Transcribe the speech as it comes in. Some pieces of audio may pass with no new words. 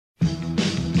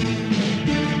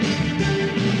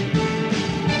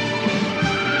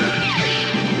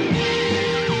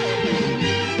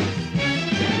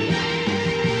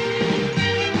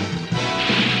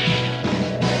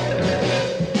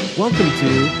Welcome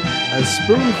to A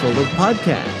Spoonful of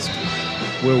Podcast,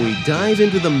 where we dive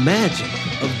into the magic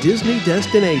of Disney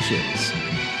destinations,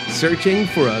 searching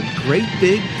for a great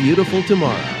big beautiful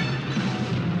tomorrow.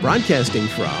 Broadcasting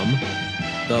from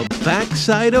the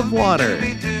backside of water.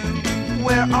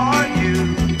 Where are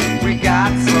you? We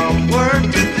got some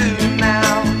work to do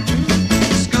now.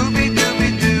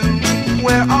 Scooby-Dooby-Doo,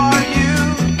 where are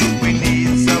you? We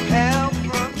need some help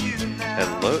from you now.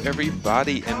 Hello,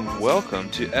 everybody, and welcome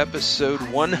to episode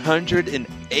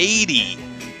 180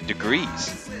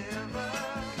 Degrees.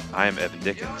 I am Evan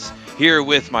Dickens, here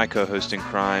with my co-host in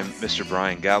crime, Mr.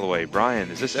 Brian Galloway. Brian,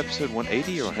 is this episode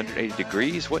 180 or 180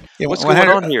 degrees? What's going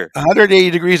on here? 180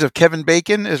 degrees of Kevin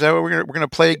Bacon. Is that what we're going to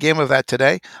play a game of that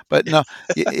today? But no,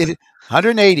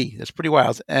 180. That's pretty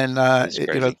wild. And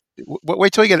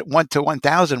wait till we get it to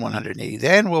 1,180.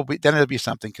 Then it'll be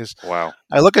something. Because wow,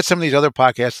 I look at some of these other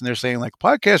podcasts and they're saying like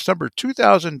podcast number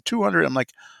 2,200. I'm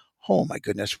like, oh my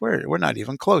goodness, we're not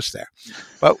even close there.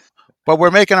 But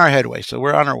we're making our headway, so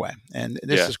we're on our way, and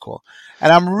this is cool.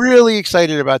 And I'm really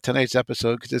excited about tonight's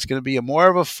episode because it's going to be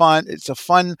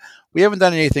we haven't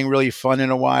done anything really fun in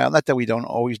a while. Not that we don't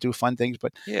always do fun things,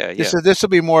 but this will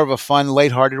be more of a fun,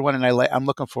 lighthearted one, and I'm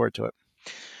looking forward to it.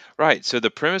 Right. So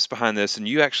the premise behind this, and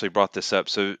you actually brought this up.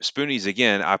 So Spoonies,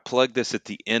 again, I plug this at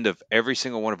the end of every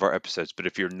single one of our episodes. But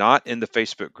if you're not in the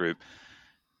Facebook group,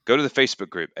 go to the Facebook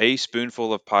group, A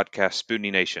Spoonful of Podcast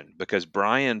Spoonie Nation, because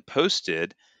Brian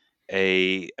posted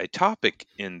a topic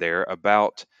in there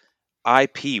about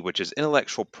IP, which is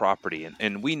intellectual property.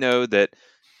 And we know that,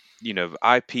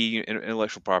 IP,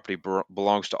 intellectual property,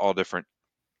 belongs to all different,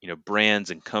 brands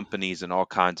and companies and all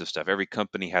kinds of stuff. Every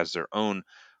company has their own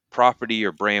property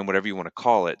or brand, whatever you want to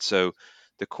call it. So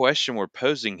the question we're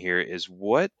posing here is,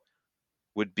 what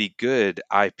would be good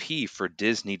IP for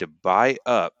Disney to buy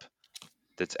up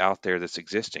that's out there that's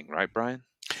existing, right, Brian?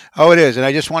 Oh, it is. And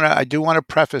I do want to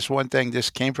preface one thing. This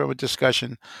came from a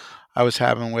discussion I was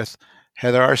having with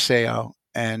Heather Arceo.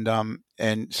 And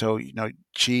so,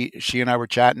 she and I were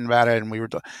chatting about it,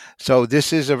 and so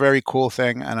this is a very cool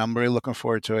thing, and I'm really looking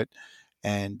forward to it.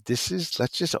 And let's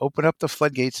just open up the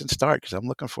floodgates and start, because I'm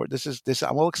looking forward.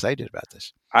 I'm all excited about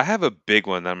this. I have a big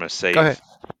one that I'm going to save. Go ahead.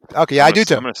 Okay. I do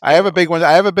too. I have a big one.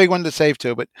 I have a big one to save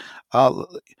too, but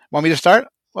want me to start?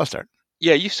 I'll start.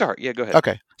 Yeah, you start. Yeah, go ahead.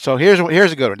 Okay. So here's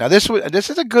a good one. Now this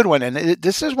is a good one, and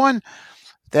this is one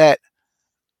that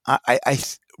I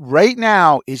right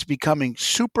now is becoming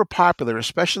super popular,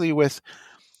 especially with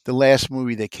the last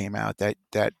movie that came out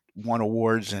that won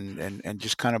awards and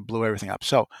just kind of blew everything up.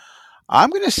 So I'm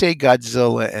going to say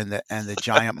Godzilla and the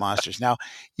giant monsters. Now,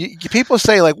 people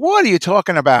say like, "What are you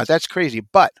talking about? That's crazy."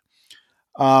 But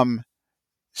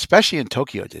especially in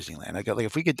Tokyo Disneyland, I got like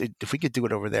if we could do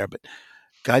it over there, but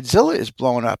Godzilla is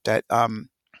blowing up. That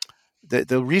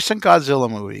the recent Godzilla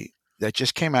movie that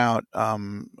just came out a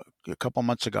couple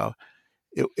months ago,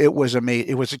 it was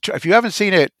amazing. If you haven't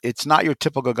seen it, it's not your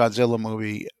typical Godzilla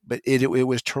movie, but it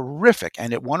was terrific,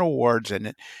 and it won awards,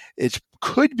 and it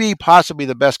could be possibly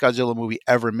the best Godzilla movie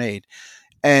ever made.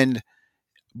 And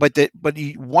what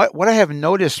I have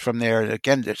noticed from there,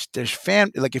 again, there's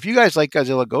like if you guys like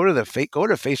Godzilla, go to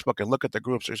Facebook and look at the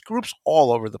groups. There's groups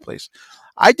all over the place.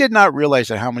 I did not realize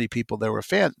that how many people there were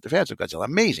fans of Godzilla.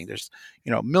 Amazing. There's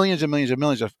millions and millions and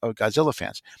millions of Godzilla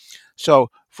fans. So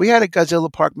if we had a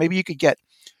Godzilla park, maybe you could get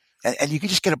and you could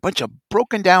just get a bunch of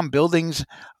broken down buildings,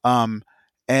 and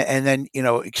then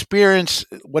experience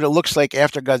what it looks like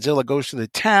after Godzilla goes to the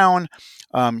town.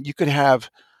 You could have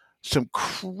some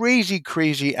crazy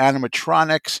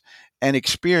animatronics and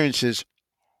experiences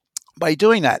by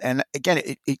doing that. And again,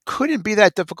 it couldn't be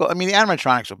that difficult. I mean, the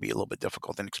animatronics would be a little bit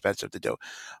difficult and expensive to do,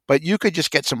 but you could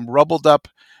just get some rubbled up.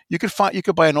 You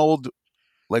could buy an old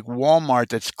like Walmart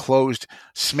that's closed,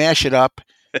 smash it up,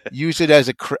 use it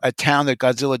as a town that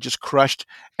Godzilla just crushed,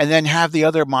 and then have the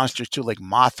other monsters too, like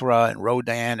Mothra and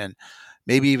Rodan and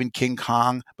maybe even King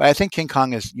Kong. But I think King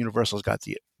Kong is Universal's got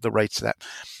the rights to that.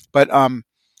 But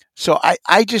so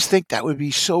I just think that would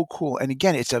be so cool. And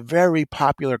again, it's a very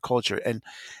popular culture.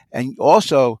 And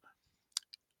also,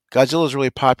 Godzilla is really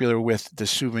popular with the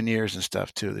souvenirs and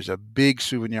stuff, too. There's a big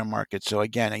souvenir market. So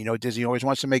again, Disney always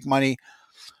wants to make money.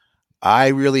 I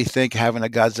really think having a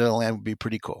Godzilla land would be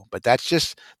pretty cool. But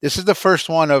this is the first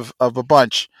one of a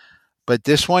bunch. But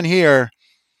this one here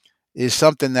is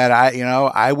something that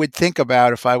I would think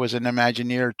about if I was an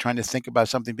Imagineer trying to think about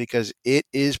something, because it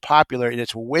is popular and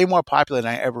it's way more popular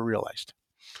than I ever realized.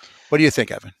 What do you think,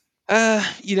 Evan?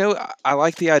 I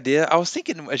like the idea. I was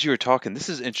thinking as you were talking, this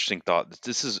is an interesting thought.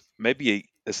 This is maybe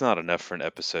it's not enough for an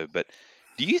episode, but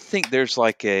do you think there's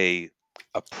like a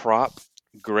prop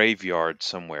graveyard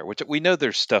somewhere, which we know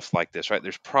there's stuff like this, right?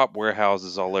 There's prop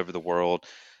warehouses all over the world.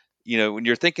 When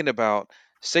you're thinking about,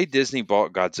 say, Disney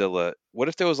bought Godzilla, what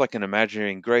if there was like an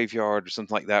imaginary graveyard or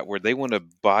something like that where they want to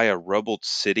buy a rubbled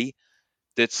city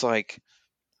that's like,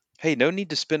 hey, no need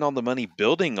to spend all the money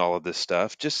building all of this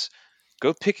stuff. Just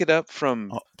go pick it up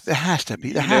from, Oh, there has to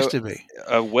be. There you has know, to be.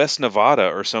 West Nevada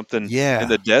or something in Yeah.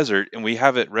 the desert, and we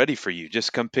have it ready for you.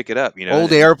 Just come pick it up,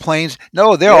 Old and airplanes.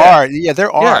 No, there yeah, are. Yeah,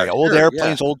 there yeah, are old sure, yeah,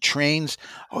 airplanes, old trains.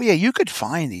 Oh yeah, you could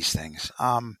find these things.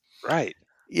 right.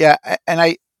 Yeah, and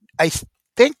I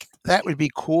think that would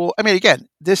be cool. I mean, again,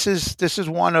 this is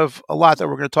one of a lot that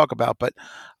we're going to talk about, but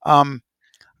um,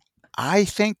 I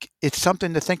think it's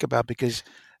something to think about because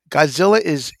Godzilla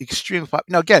is extremely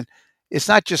popular. Now, again, it's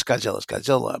not just Godzilla; it's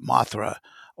Godzilla, Mothra,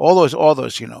 all those,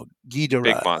 Big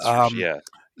Ghidorah, monsters, yeah.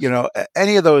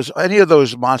 any of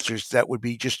those monsters that would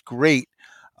be just great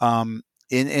um,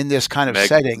 in this kind of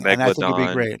setting, and I think it'd be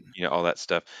Megalodon, great. all that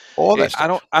stuff. All that I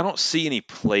don't stuff. I don't see any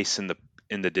place in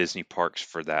the Disney parks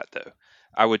for that though.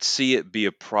 I would see it be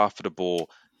a profitable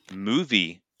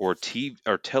movie or TV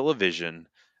or television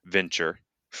venture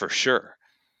for sure.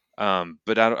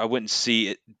 But I wouldn't see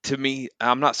it. To me,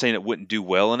 I'm not saying it wouldn't do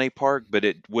well in a park, but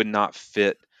it would not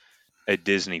fit a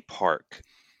Disney park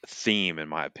theme, in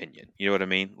my opinion. You know what I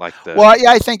mean? Like the Well,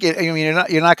 yeah, I think it. I mean,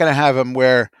 you're not going to have them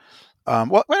where.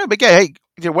 But again, hey,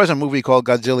 there was a movie called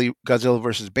Godzilla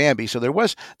versus Bambi, so there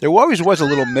always was a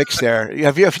little mix there.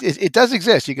 It does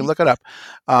exist. You can look it up.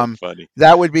 that's Um, funny.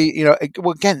 that would be,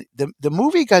 well, again, the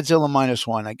movie Godzilla minus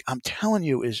one. I'm telling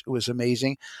you, was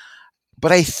amazing.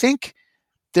 But I think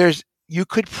you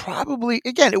could probably,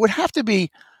 again, it would have to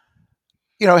be,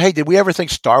 hey, did we ever think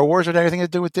Star Wars had anything to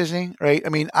do with Disney? Right? I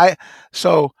mean,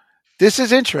 so this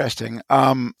is interesting.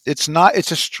 It's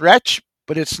a stretch,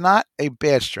 but it's not a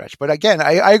bad stretch. But again,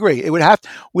 I agree. We'd have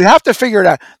to figure it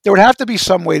out. There would have to be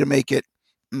some way to make it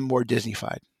more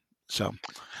Disneyfied. So,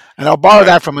 and I'll borrow Right.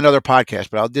 that from another podcast,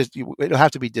 but it'll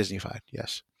have to be Disneyfied.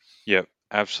 Yes. Yep.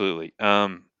 Absolutely.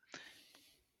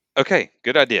 Okay.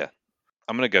 Good idea.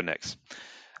 I'm gonna go next.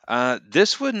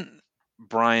 This one,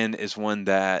 Brian, is one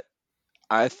that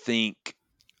I think,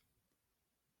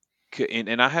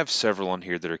 and I have several on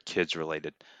here that are kids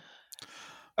related.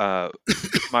 Uh,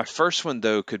 my first one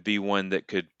though could be one that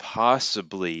could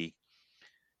possibly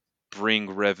bring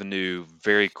revenue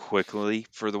very quickly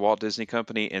for the Walt Disney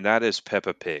Company, and that is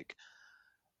Peppa Pig.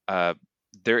 Uh,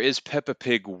 there is Peppa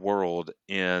Pig World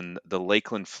in the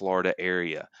Lakeland, Florida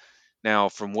area. Now,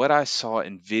 from what I saw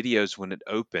in videos when it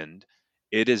opened,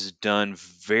 it is done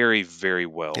very, very It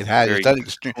well. has. Very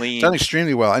It's done clean,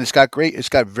 extremely well, and it's got great. It's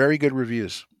got very good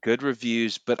reviews. good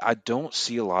reviews, but I don't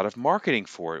see a lot of marketing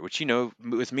for it, which,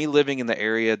 with me living in the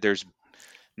area, there's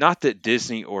not that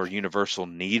Disney or Universal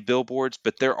need billboards,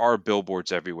 but there are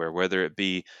billboards everywhere, whether it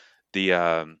be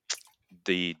the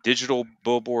the digital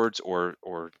billboards or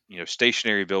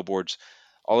stationary billboards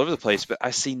all over the place. But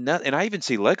I see nothing, and I even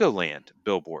see Legoland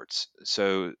billboards.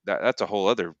 So that's a whole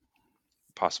other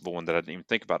possible one that I didn't even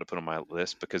think about to put on my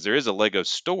list because there is a Lego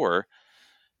store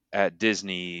at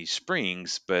Disney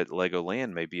Springs, but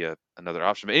Legoland may be another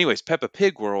option. But anyways, Peppa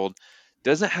Pig World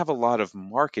doesn't have a lot of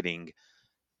marketing,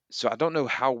 so I don't know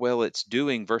how well it's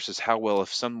doing versus how well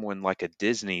if someone like a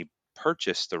Disney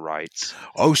purchased the rights.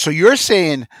 Oh, so you're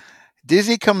saying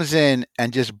Disney comes in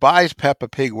and just buys Peppa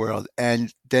Pig World,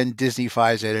 and then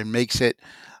Disneyfies it and makes it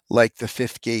like the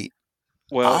Fifth Gate.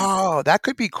 Well, Oh, that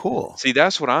could be cool. see,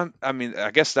 that's what I mean,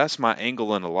 I guess that's my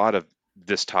angle in a lot of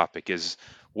this topic is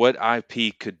what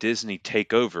IP could Disney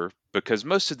take over? Because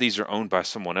most of these are owned by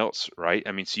someone else, right?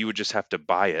 I mean, so you would just have to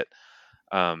buy it.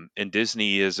 And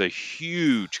Disney is a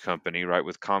huge company, right,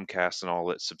 with Comcast and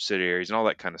all its subsidiaries and all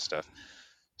that kind of stuff.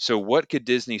 So what could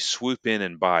Disney swoop in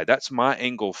and buy? That's my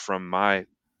angle from my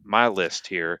list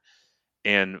here.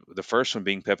 And the first one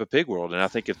being Peppa Pig World. And I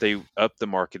think if they up the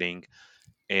marketing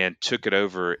and took it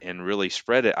over and really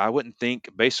spread it, I wouldn't think,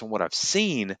 based on what I've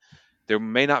seen, there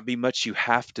may not be much you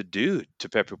have to do to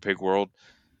Peppa Pig World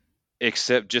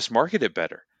except just market it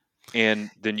better. And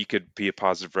then you could be a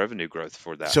positive revenue growth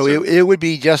for that. So So, it would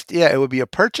be just, yeah, it would be a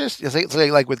purchase.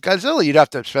 Like with Godzilla, you'd have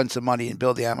to spend some money and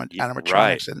build the right.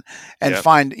 animatronics and Yep.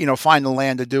 find the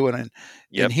land to do it. And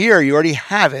Yep. here you already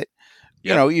have it.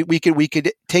 Yep. We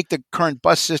could take the current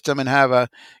bus system and have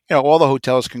all the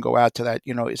hotels can go out to that.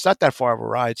 It's not that far of a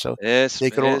ride, so It's, they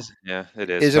it could all. is. Yeah, it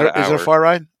is. Is About it an is it a hour. far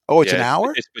ride? Oh, it's an Yeah,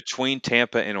 hour. it's between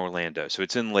Tampa and Orlando, so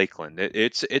it's in Lakeland.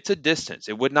 It's a distance.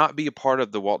 It would not be a part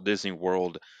of the Walt Disney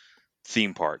World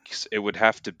theme parks. It would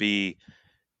have to be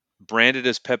branded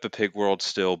as Peppa Pig World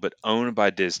still, but owned by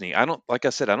Disney. Like I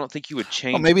said, I don't think you would Oh,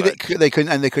 change maybe much. they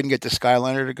couldn't get the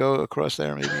Skyliner to go across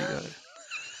there. Maybe.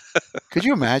 Could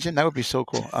you imagine? That would be so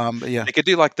cool. But yeah, They could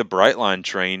do like the Brightline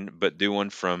train, but do one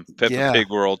from Peppa yeah. Pig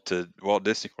World to Walt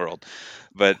Disney World.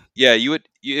 But yeah,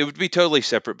 it would be totally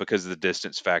separate because of the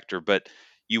distance factor, but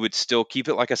you would still keep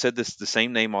it, like I said, this the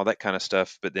same name, all that kind of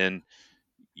stuff, but then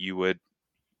you would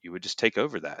you would just take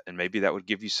over that, and maybe that would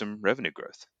give you some revenue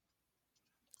growth.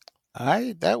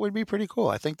 I That would be pretty cool.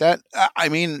 I think that I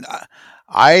mean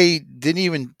I didn't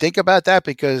even think about that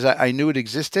because I knew it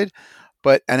existed,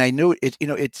 but and I knew it. You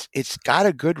know, it's got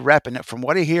a good rep, and from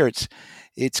what I hear,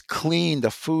 it's clean.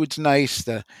 The food's nice.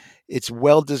 It's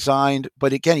well designed.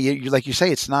 But again, like you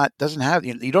say, it's not doesn't have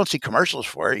you don't see commercials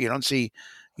for it. You don't see,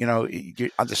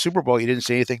 on the Super Bowl, you didn't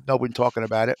see anything. Nobody talking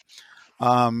about it.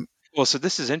 Um, Well, so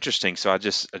this is interesting. So I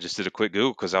just did a quick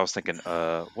Google because I was thinking,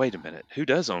 wait a minute, who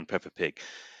does own Peppa Pig?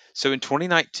 So in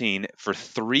 2019, for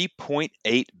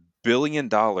 $3.8 billion,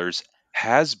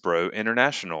 Hasbro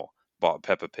International bought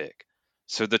Peppa Pig.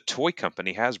 So the toy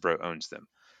company Hasbro owns them.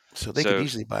 so they could So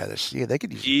easily buy this. Yeah, they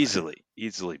could easily buy it.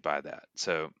 easily buy that.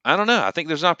 So I don't know. I think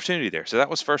there's an opportunity there. So that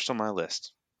was first on my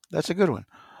list. That's a good one.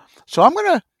 So I'm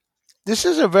gonna. This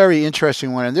is a very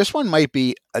interesting one, and this one might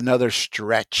be another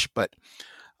stretch, but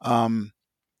um,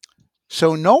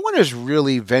 so no one has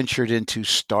really ventured into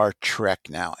Star Trek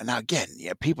now. And now again,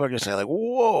 yeah, people are going to say like,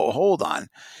 "Whoa, hold on,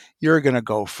 you're going to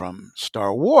go from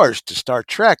Star Wars to Star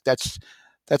Trek? That's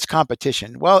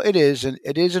competition." Well, it is, and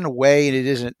it is in a way, and it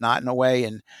isn't not in a way,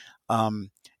 and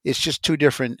um, it's just two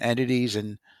different entities,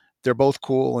 and they're both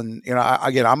cool. And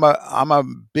again, I'm a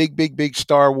big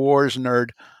Star Wars nerd,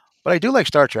 but I do like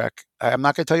Star Trek. I'm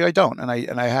not going to tell you I don't, and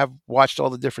I have watched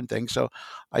all the different things. So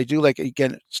I do like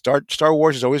again. Star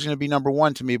Wars is always going to be number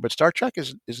one to me, but Star Trek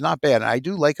is not bad, and I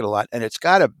do like it a lot, and it's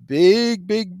got a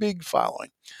big following.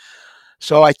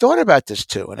 So I thought about this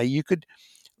too, and you could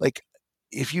like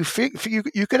if you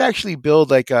could actually build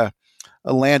like a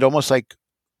land almost like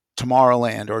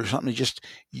Tomorrowland or something. Just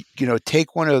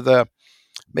take one of the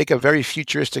make a very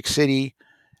futuristic city,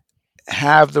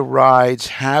 have the rides,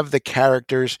 have the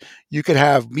characters. You could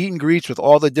have meet and greets with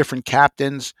all the different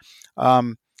captains.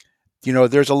 Um,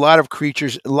 there's a lot of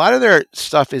creatures. A lot of their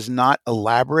stuff is not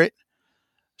elaborate,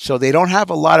 so they don't have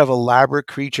a lot of elaborate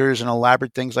creatures and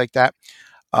elaborate things like that.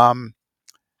 Um,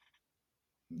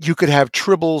 you could have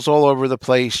tribbles all over the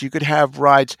place. You could have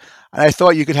rides, and I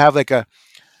thought you could have like a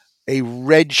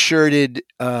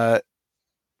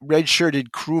red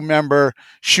shirted crew member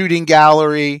shooting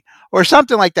gallery or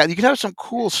something like that. You could have some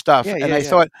cool stuff. Yeah, And yeah, I yeah.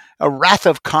 thought a Wrath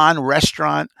of Khan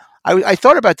restaurant. I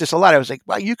thought about this a lot. I was like,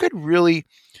 wow, you could really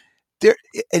there,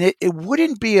 and it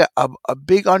wouldn't be a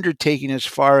big undertaking as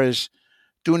far as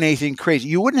doing anything crazy.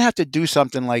 You wouldn't have to do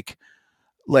something like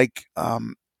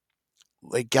um,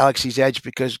 like Galaxy's Edge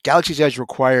because Galaxy's Edge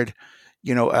required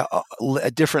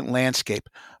a different landscape.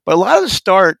 But a lot of the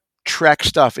Star Trek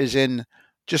stuff is in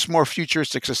just more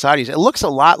futuristic societies. It looks a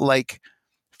lot like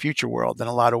Future World in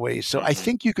a lot of ways. So I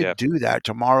think you Yeah. could do that.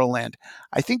 Tomorrowland.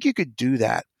 I think you could do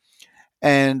that,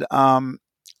 and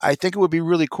I think it would be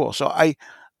really cool. So I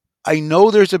know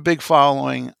there's a big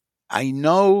following. I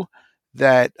know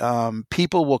that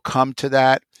people will come to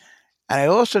that, and I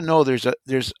also know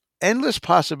there's endless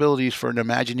possibilities for an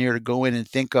Imagineer to go in and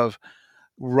think of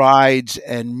rides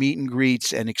and meet and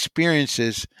greets and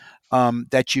experiences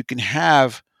that you can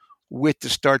have with the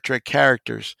Star Trek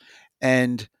characters.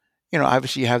 And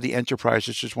obviously, you have the Enterprise,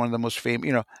 which is one of the most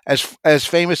famous. As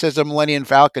famous as the Millennium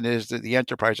Falcon is, the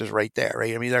Enterprise is right there,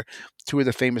 right? I mean, they're two of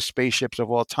the famous spaceships of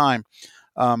all time.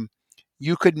 Um,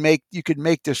 you could make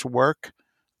this work.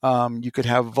 You could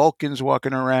have Vulcans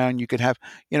walking around. You could have,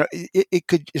 it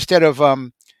could instead of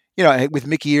with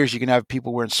Mickey ears, you can have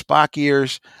people wearing Spock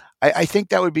ears. I think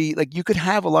that would be like you could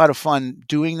have a lot of fun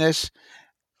doing this,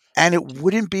 and it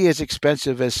wouldn't be as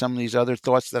expensive as some of these other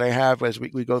thoughts that I have as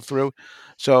we go through.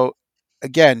 So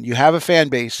again, you have a fan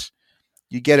base,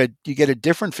 you get a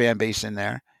different fan base in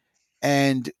there,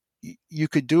 and you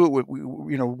could do it with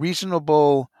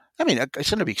reasonable. I mean, it's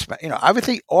going to be expensive. I would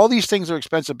think all these things are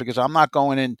expensive because I'm not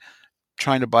going in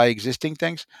trying to buy existing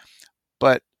things,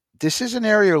 but this is an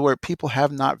area where people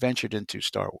have not ventured into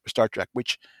Star Trek,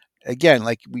 which again,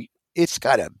 it's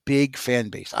got a big fan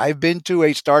base. I've been to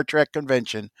a Star Trek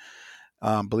convention.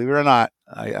 Believe it or not,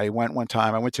 I went one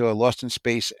time. I went to a Lost in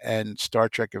Space and Star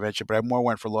Trek convention, but I more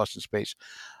went for Lost in Space.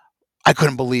 I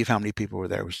couldn't believe how many people were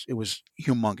there. It was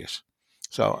humongous.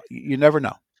 So you never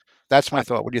know. That's my I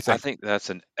thought. What do you I think? think that's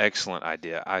an excellent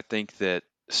idea. I think that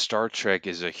Star Trek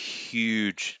is a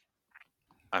huge,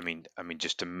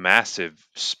 just a massive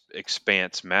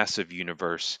expanse, massive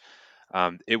universe.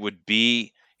 It would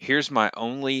be, here's my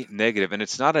only negative, and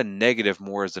it's not a negative,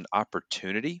 more as an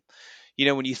opportunity.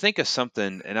 when you think of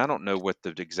something, and I don't know what the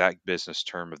exact business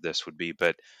term of this would be,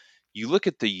 but you look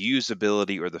at the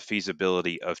usability or the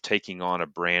feasibility of taking on a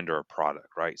brand or a product,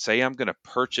 right? Say I'm going to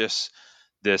purchase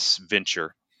this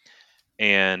venture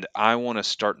and I want to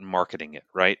start marketing it,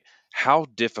 right? How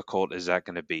difficult is that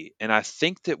going to be? And I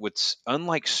think that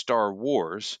unlike Star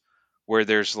Wars, where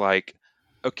there's like,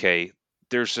 okay,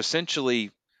 there's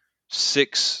essentially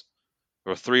six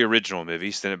or three original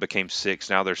movies, then it became six,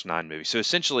 now there's nine movies. So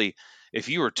essentially, if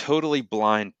you were totally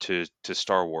blind to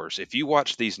Star Wars, if you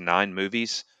watch these nine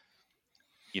movies,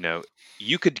 you know,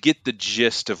 you could get the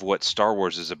gist of what Star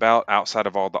Wars is about outside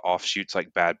of all the offshoots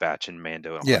like Bad Batch and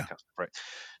Mando and all that Yeah. kind of stuff, right?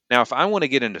 Now, if I want to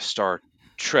get into Star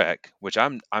Trek, which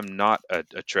I'm not a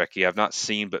Trekkie, I've not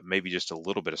seen, but maybe just a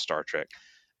little bit of Star Trek.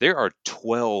 There are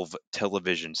 12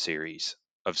 television series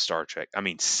of Star Trek. I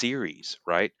mean, series,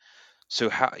 right? So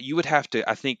how you would have to,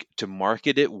 I think, to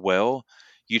market it well,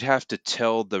 you'd have to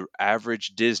tell the average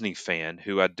Disney fan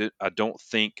who I don't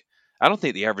think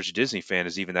the average Disney fan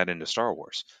is even that into Star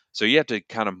Wars. So you have to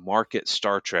kind of market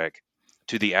Star Trek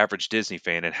to the average Disney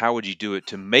fan, and how would you do it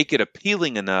to make it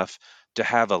appealing enough to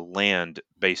have a land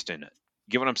based in it?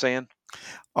 Get what I'm saying?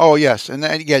 Oh yes, and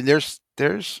then again, there's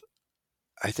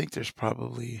I think there's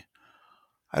probably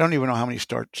I don't even know how many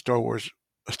Star Wars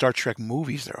Star Trek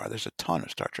movies there are. There's a ton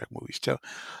of Star Trek movies too,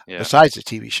 Yeah, besides the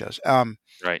TV shows.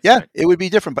 right, Yeah, right. it would be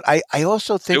different, but I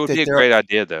also It think would be that a there are, great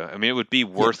idea, though. I mean,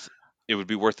 yeah, it would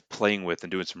be worth playing with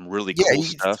and doing some really yeah, cool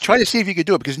you stuff. try to see if you could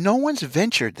do it because no one's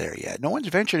ventured there yet. No one's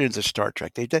ventured into Star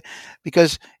Trek. They did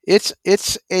because it's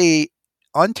a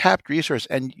untapped resource,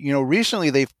 and recently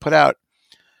they've put out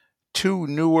two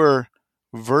newer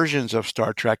versions of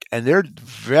Star Trek, and they're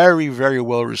very very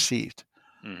well received.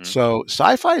 Hmm. So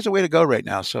sci-fi is the way to go right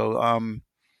now. So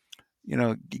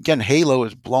again, Halo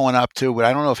is blowing up too, but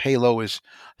I don't know if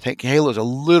I think Halo's a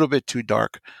little bit too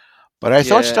dark. But I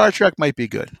thought Yeah, Star Trek might be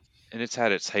good. and it's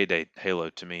had its heyday. Halo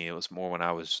to me, it was more when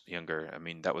I was younger. I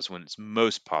mean, that was when it's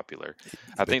most popular.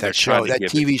 I But think they're trying to that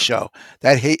give it TV some. show,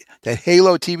 that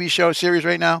Halo TV show series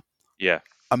right now, Yeah,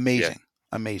 yeah, amazing,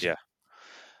 amazing.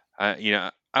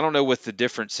 yeah. I don't know what the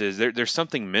difference is. There's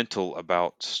something mental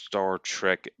about Star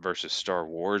Trek versus Star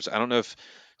Wars. I don't know if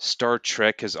Star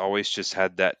Trek has always just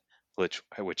had that, which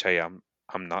hey, I'm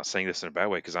not saying this in a bad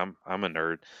way because I'm a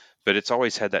nerd, but it's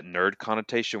always had that nerd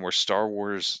connotation where Star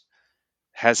Wars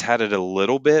has had it a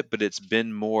little bit, but it's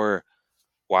been more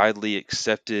widely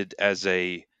accepted as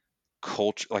a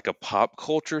culture, like a pop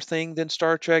culture thing than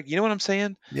Star Trek. You know what I'm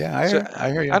saying? Yeah, So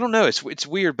I hear I you. don't know. It's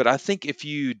weird, but I think if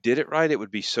you did it right, it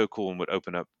would be so cool and would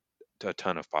open up to a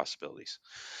ton of possibilities.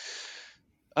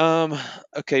 Um,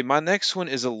 okay, my next one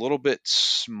is a little bit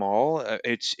small.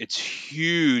 It's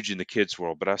huge in the kids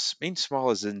world, but mean small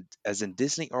as in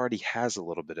Disney already has a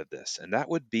little bit of this, and that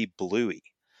would be Bluey.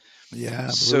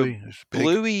 Yeah, So Bluey is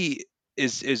big. Bluey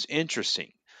is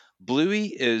interesting. Bluey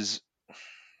is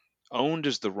owned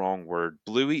is the wrong word.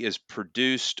 Bluey is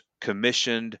produced,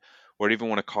 commissioned, whatever you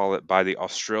want to call it, by the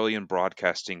Australian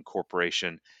Broadcasting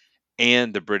Corporation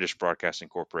and the British Broadcasting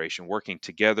Corporation working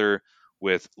together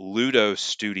with Ludo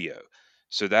Studio.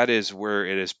 So that is where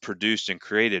it is produced and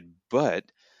created. But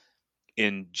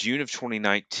in June of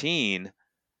 2019,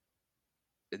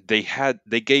 they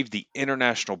gave the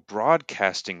international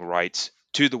broadcasting rights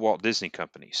to the Walt Disney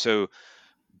Company. So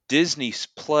Disney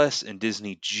Plus and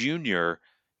Disney Junior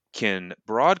can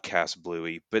broadcast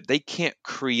Bluey, but they can't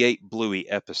create Bluey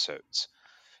episodes.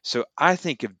 So I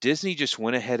think if Disney just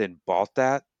went ahead and bought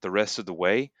that the rest of the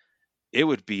way, it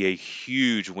would be a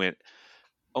huge win.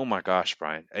 Oh my gosh,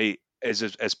 Brian!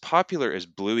 As popular as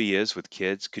Bluey is with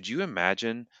kids, could you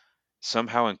imagine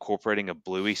somehow incorporating a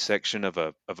Bluey section of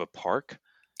a park?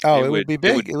 Oh, It it would would be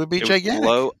it big. would It would be it would gigantic.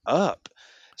 blow up.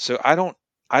 So I don't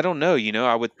know.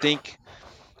 I would think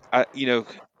I you know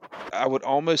I would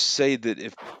almost say that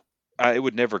if it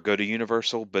would never go to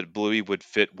Universal, but Bluey would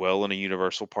fit well in a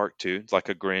Universal park too, like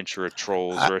a Grinch or a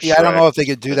Trolls or a Yeah, I don't Shrek. know if they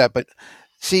could do But that, but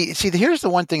see, here's the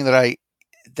one thing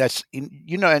that's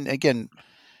and again,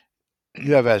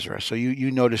 you have Ezra, so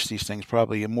you notice these things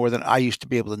probably more than I used to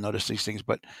be able to notice these things.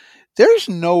 But there's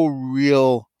no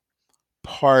real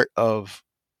part of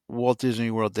Walt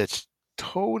Disney World that's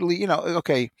totally,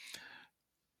 okay,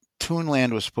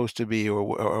 Toonland was supposed to be,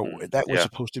 or that was yeah,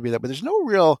 supposed to be that, but there's no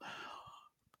real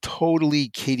totally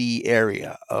kiddie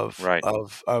area of right.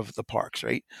 the parks,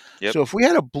 right? Yep. So if we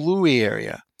had a Bluey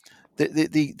area,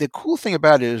 the cool thing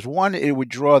about it is one, it would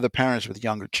draw the parents with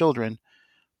younger children.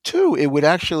 Two, it would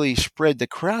actually spread the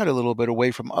crowd a little bit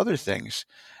away from other things,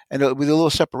 and with a little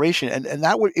separation, and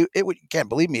that would it would again,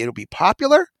 believe me, it'll be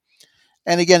popular,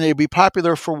 and again, it'd be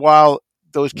popular for while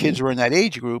those kids were in that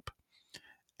age group,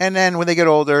 And then when they get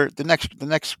older, the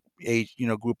next age,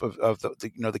 group of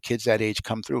the kids that age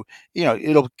come through.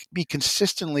 It'll be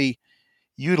consistently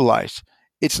utilized.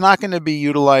 It's not going to be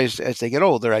utilized as they get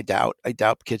older. I doubt. I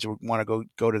doubt kids would want to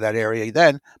go to that area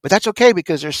then. But that's okay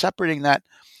because they're separating that.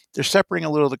 They're separating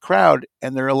a little of the crowd,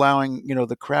 and they're allowing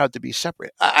the crowd to be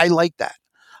separate. I like that.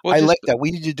 Well, I just like that.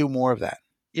 We need to do more of that.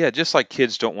 yeah, just like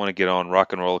kids don't want to get on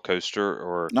Rock and Roller Coaster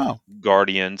or No,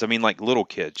 Guardians. I mean, like little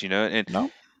kids, and no,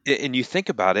 and you think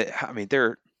about it. I mean,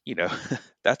 they're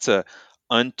that's a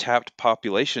untapped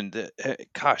population. That,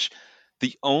 gosh,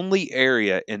 the only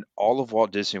area in all of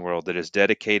Walt Disney World that is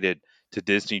dedicated to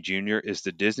Disney Junior is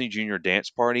the Disney Junior Dance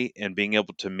Party and being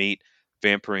able to meet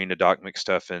Vampirina, Doc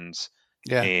McStuffins,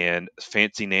 yeah. and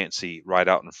Fancy Nancy right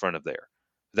out in front of there.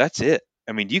 That's it.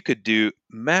 I mean, you could do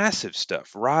massive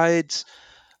stuff, rides,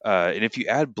 and if you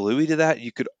add Bluey to that,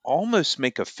 you could almost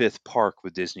make a fifth park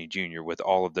with Disney Junior with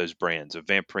all of those brands of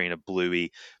Vampirina,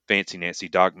 Bluey, Fancy Nancy,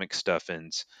 Doc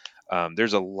McStuffins.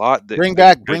 There's a lot that Bring that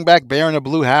back, could bring back Bear in a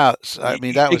Blue House. I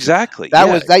mean, that was exactly, that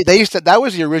yeah, was they used to that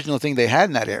was the original thing they had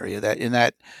in that area. That yeah.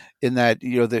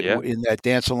 in that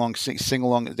dance along sing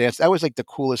along dance, that was like the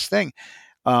coolest thing.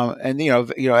 And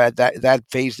that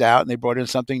phased out, and they brought in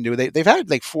something new. They've had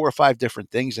like 4 or 5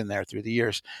 different things in there through the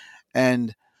years,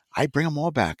 and I bring them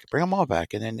all back,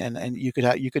 and then and you could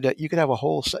have a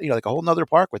whole like a whole nother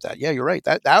park with that. Yeah, you're right.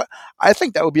 That I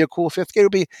think that would be a cool fifth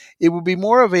gate. It would be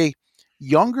more of a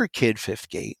younger kid fifth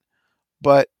gate,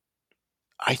 but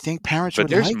I think parents But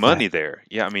would there's like that. money there.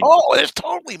 Yeah, I mean, Oh, there's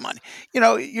totally money.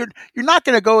 You're not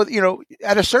going to go.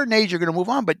 At a certain age, you're going to move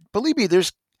on. But believe me,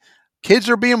 there's kids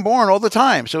are being born all the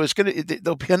time, so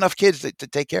there'll be enough kids to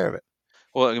take care of it.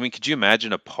 well, I mean, could you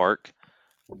imagine a park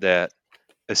that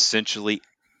essentially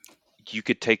you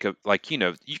could take a like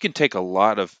you can take a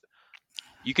lot of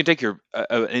you can take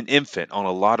an infant on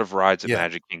a lot of rides at Yeah,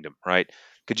 Magic Kingdom, right?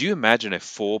 Could you imagine a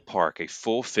full park, a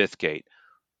full fifth gate,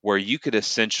 where you could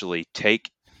essentially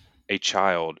take a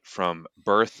child from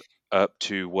birth up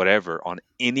to whatever on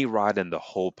any ride in the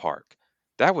whole park?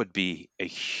 That would be a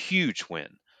huge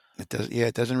win. it does. Yeah,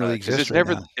 it doesn't really Because exist right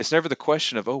now. it's never the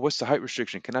question of, oh, what's the height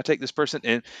restriction? Can I take this person?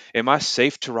 And am I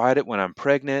safe to ride it when I'm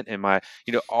pregnant? Am I,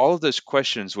 all of those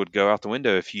questions would go out the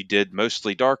window if you did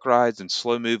mostly dark rides and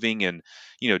slow moving and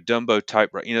Dumbo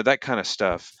type, that kind of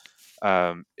stuff.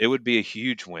 It would be a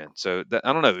huge win. So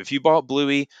I don't know if you bought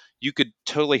Bluey, you could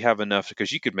totally have enough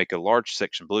because you could make a large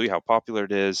section Bluey, how popular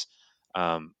it is,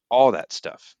 all that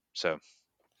stuff. So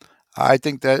I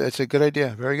think that it's a good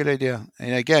idea. Very good idea.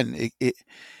 And again,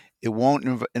 it won't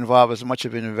involve as much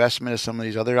of an investment as some of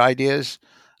these other ideas.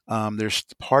 There's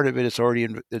part of it. It's already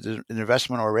there's an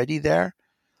investment already there.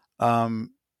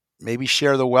 Um, Maybe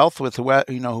share the wealth with who has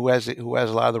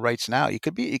a lot of the rights now. It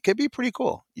could be pretty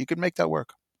cool. You could make that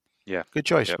work. yeah, Good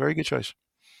choice. yep, Very good choice.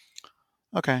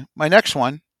 Okay, my next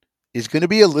one is going to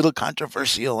be a little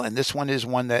controversial, and this one is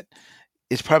one that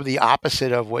is probably the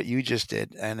opposite of what you just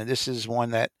did. And this is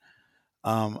one that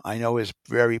I know is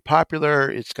very popular.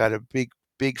 It's got a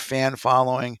big fan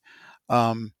following.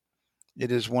 Um,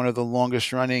 it is one of the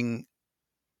longest running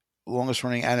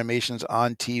animations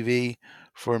on TV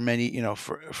for many.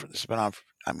 For it's been on.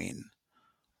 I mean,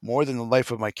 more than the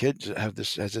life of my kids has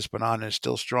this been on, and it's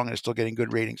still strong and it's still getting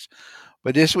good ratings.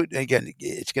 But this would again,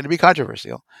 it's going to be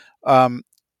controversial. Um,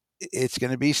 it's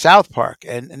going to be South Park,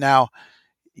 and now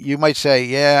you might say,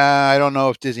 yeah, I don't know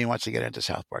if Disney wants to get into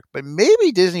South Park, but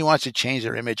maybe Disney wants to change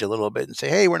their image a little bit and say,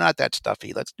 hey, we're not that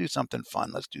stuffy. Let's do something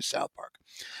fun. Let's do South Park.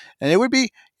 And it would be,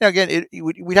 again,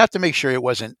 we'd have to make sure it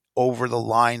wasn't over the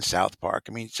line South Park.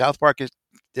 I mean,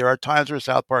 there are times where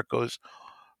South Park goes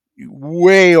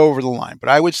way over the line, but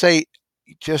I would say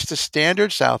just a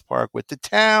standard South Park with the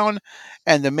town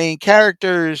and the main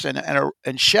characters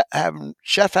and chef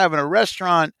having a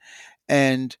restaurant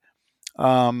and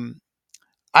um,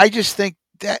 I just think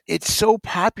that it's so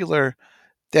popular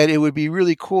that it would be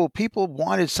really cool. People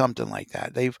wanted something like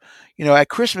that. At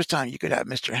Christmas time, you could have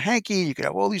Mr. Hanky, you could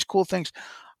have all these cool things.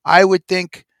 I would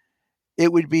think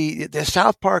it would be the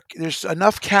South Park. There's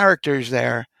enough characters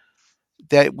there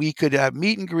that we could have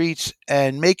meet and greets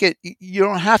and make it. You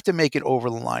don't have to make it over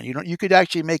the line. You could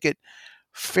actually make it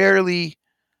fairly,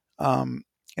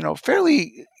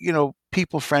 fairly,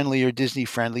 people friendly or Disney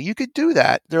friendly. You could do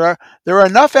that. There are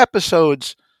enough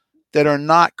episodes that are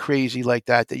not crazy like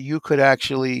that you could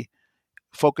actually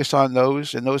focus on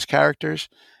those and those characters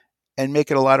and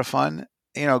make it a lot of fun.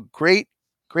 Great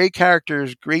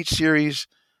characters, great series.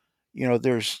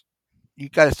 There's you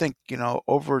got to think,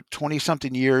 over 20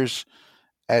 something years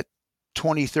at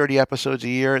 20, 30 episodes a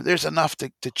year, there's enough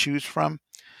to choose from.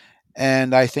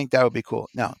 and I think that would be cool.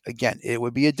 Now, again, it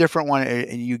would be a different one,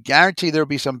 and you guarantee there'll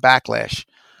be some backlash.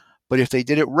 But if they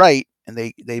did it right and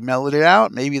they mellowed it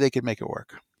out, maybe they could make it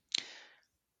work.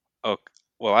 Oh,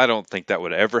 well, I don't think that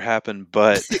would ever happen,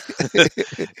 but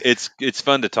it's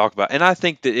fun to talk about. And I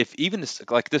think that if even this,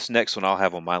 like this next one I'll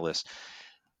have on my list,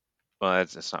 well,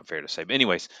 that's not fair to say. But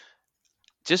anyways,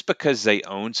 just because they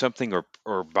own something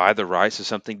or buy the rights to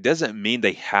something doesn't mean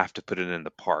they have to put it in the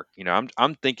park.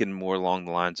 I'm thinking more along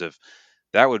the lines of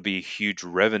that would be a huge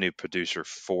revenue producer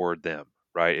for them,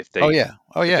 right? If Oh they yeah,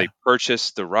 oh if they yeah.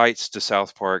 purchased the rights to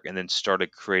South Park and then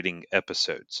started creating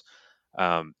episodes,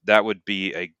 that would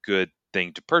be a good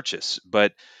thing to purchase.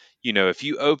 But if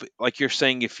you open, like you're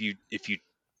saying, if you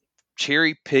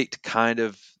cherry picked kind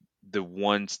of the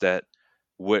ones that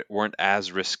weren't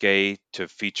as risque to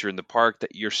feature in the park,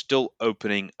 that you're still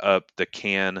opening up the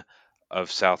can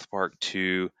of South Park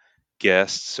to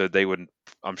guests, so they would,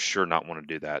 I'm sure, not want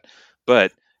to do that.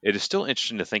 But it is still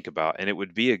interesting to think about, and it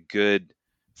would be a good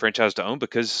franchise to own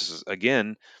because,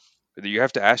 again, you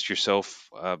have to ask yourself,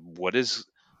 what is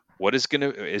gonna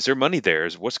is there money there?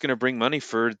 Is what's gonna bring money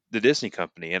for the Disney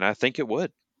company? And I think it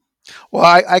would. Well,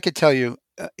 I could tell you,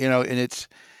 and it's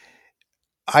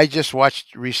I just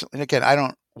watched recently, and again, I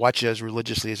don't watch it as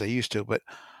religiously as I used to, but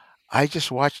I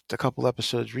just watched a couple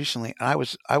episodes recently, and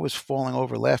I was falling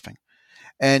over laughing.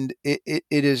 And it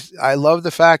is I love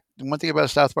the fact one thing about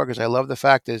South Park is I love the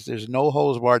fact is there's no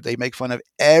holes barred. They make fun of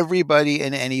everybody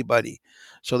and anybody.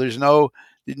 So there's no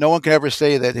one can ever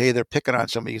say that hey they're picking on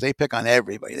somebody. They pick on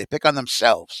everybody. They pick on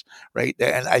themselves, right?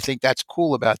 And I think that's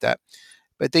cool about that.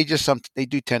 But they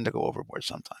do tend to go overboard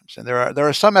sometimes. And there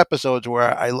are some episodes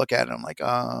where I look at it and I'm like,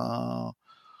 oh,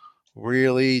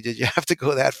 really? Did you have to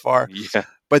go that far? Yeah.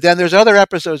 But then there's other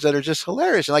episodes that are just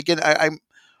hilarious. And again, I'm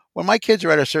when my kids are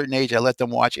at a certain age, I let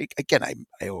them watch. Again,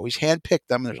 I always handpick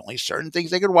them. There's only certain things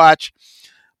they could watch,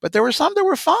 but there were some that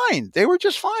were fine. They were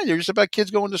just fine. They're just about kids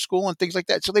going to school and things like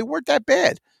that. So they weren't that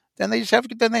bad. Then they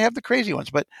have the crazy ones.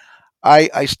 But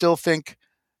I still think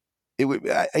it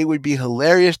would be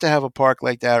hilarious to have a park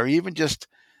like that, or even just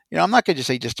I'm not going to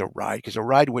say just a ride because a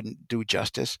ride wouldn't do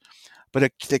justice. But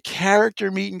the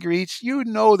character meet and greets,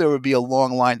 there would be a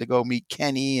long line to go meet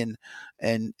Kenny and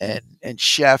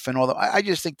Chef and all that. I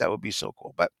just think that would be so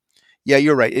cool. But yeah,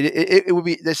 you're right. It would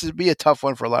be this would be a tough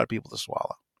one for a lot of people to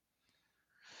swallow.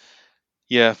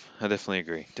 Yeah, I definitely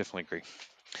agree. Definitely agree.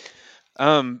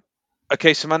 Um,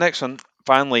 okay, so my next one,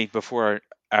 finally,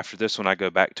 after this one, I go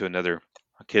back to another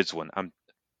kids one. I'm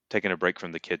taking a break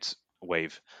from the kids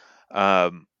wave.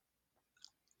 Um,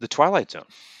 the Twilight Zone.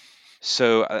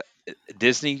 So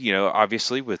Disney,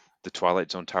 obviously with the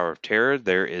Twilight Zone Tower of Terror,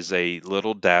 there is a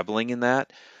little dabbling in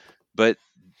that, but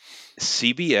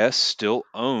CBS still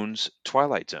owns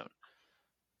Twilight Zone.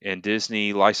 And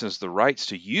Disney licensed the rights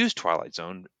to use Twilight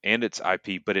Zone and its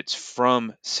IP, but it's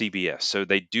from CBS. So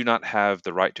they do not have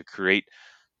the right to create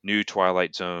new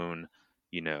Twilight Zone,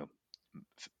 you know,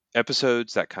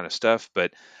 episodes, that kind of stuff.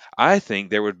 But I think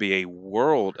there would be a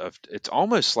world of it's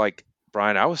almost like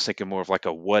Brian, I was thinking more of like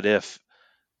a what if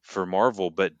for Marvel,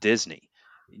 but Disney.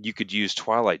 You could use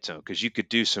Twilight Zone because you could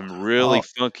do some really Oh,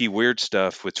 funky, weird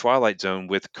stuff with Twilight Zone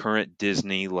with current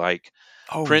Disney like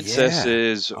oh yeah,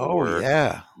 princesses oh or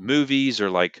yeah. movies or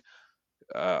like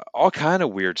all kind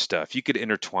of weird stuff. You could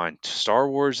intertwine Star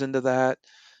Wars into that.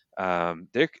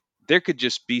 There could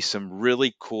just be some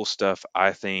really cool stuff.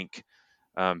 I think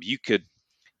you could,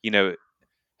 you know,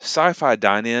 sci-fi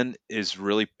dine-in is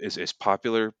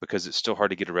popular because it's still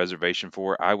hard to get a reservation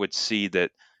for. I would see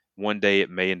that one day it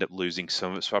may end up losing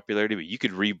some of its popularity, but you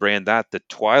could rebrand that the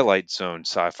Twilight Zone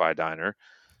Sci-Fi Diner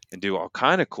and do all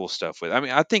kind of cool stuff with it. I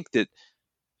mean, I think that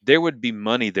there would be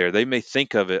money there. They may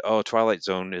think of it, oh, Twilight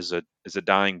Zone is a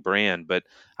dying brand, but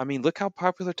I mean, look how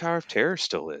popular Tower of Terror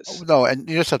still Oh, is. no,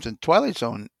 and something. Twilight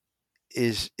Zone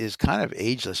is kind of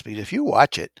ageless because if you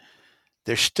watch it,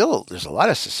 there's a lot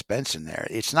of suspense in there.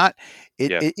 It's not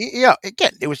Yeah, yeah.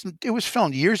 Again, it was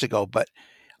filmed years ago, but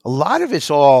a lot of it's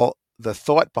all the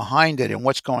thought behind it and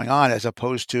what's going on, as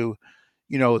opposed to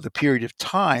the period of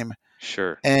time.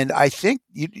 sure. And I think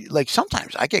like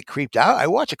sometimes I get creeped out. I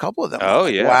watch a couple of them and I'm Oh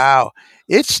like, yeah, wow,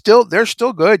 they're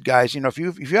still good, guys. If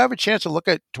you have a chance to look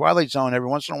at Twilight Zone every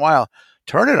once in a while,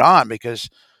 turn it on because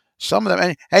some of them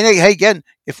and hey again,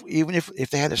 if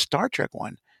they had a Star Trek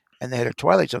one and they had a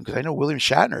Twilight Zone, because I know William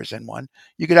Shatner is in one,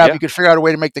 yeah. you could figure out a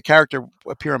way to make the character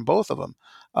appear in both of them.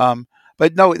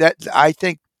 But no, that I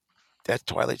think that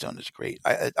Twilight Zone is great.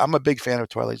 I'm a big fan of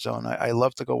Twilight Zone. I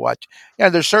love to go watch. Yeah,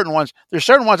 there's certain ones. There's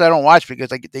certain ones I don't watch because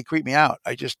they creep me out.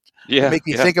 They Yeah, make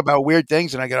me yeah, think about weird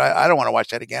things, and I don't want to watch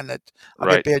that again. That I'll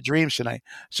get right. bad dreams tonight.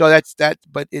 So that's that.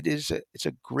 But it's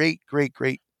a great, great,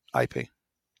 great IP.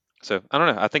 So I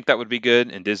don't know. I think that would be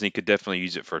good, and Disney could definitely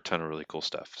use it for a ton of really cool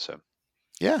stuff. So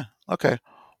Yeah. Okay.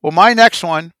 Well, my next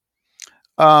one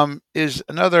is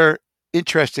another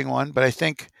interesting one, but I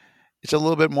think it's a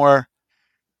little bit more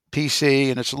PC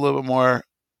and it's a little bit more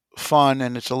fun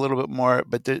and it's a little bit more.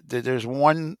 But there's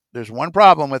one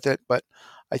problem with it, but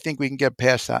I think we can get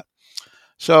past that.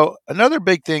 So another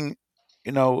big thing,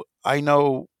 I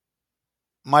know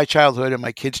my childhood and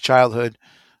my kids' childhood,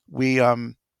 we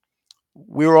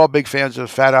we were all big fans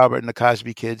of Fat Albert and the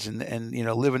Cosby Kids, and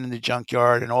living in the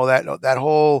junkyard and all that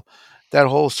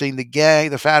whole scene, the gang,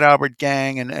 the Fat Albert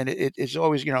gang, and it's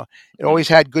always it mhm. always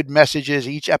had good messages.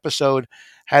 Each episode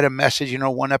had a message.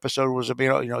 One episode was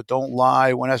about don't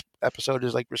lie. One episode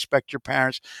is like respect your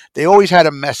parents. They always had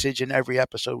a message in every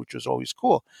episode, which was always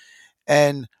cool.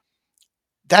 And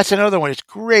that's another one. It's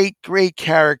great, great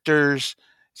characters.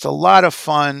 It's a lot of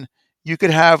fun. You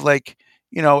could have like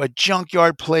a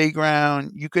junkyard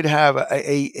playground. You could have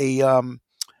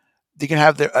you can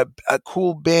have a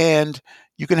cool band.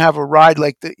 You can have a ride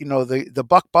like the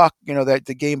Buck Buck. That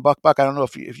the game Buck Buck. I don't know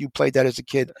if you played that as a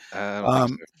kid. I don't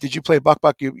think so. Did you play Buck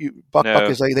Buck? Buck Buck No.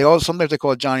 is like they all sometimes they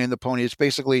call it Johnny and the Pony. It's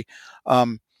basically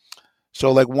um,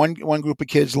 so like one group of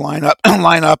kids line up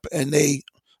line up and they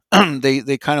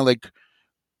they kind of like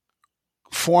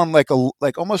form like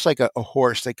almost like a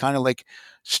horse. They kind of like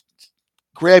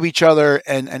grab each other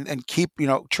and keep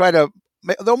try to.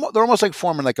 They're almost like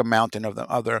forming like a mountain of the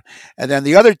other, and then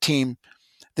the other team,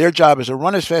 their job is to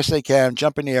run as fast as they can,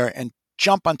 jump in the air, and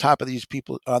jump on top of these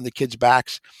people on the kids'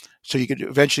 backs, so you could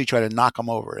eventually try to knock them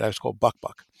over. That's called Buck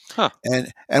Buck. Huh.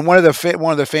 And one of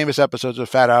the famous episodes of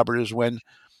Fat Albert is when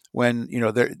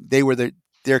they were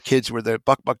their kids were the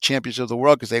Buck Buck champions of the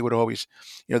world because they would always,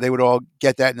 they would all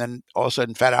get that, and then all of a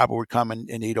sudden Fat Albert would come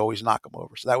and he'd always knock them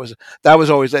over. So that was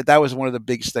always that was one of the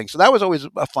biggest things. So that was always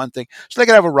a fun thing. So they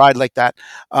could have a ride like that.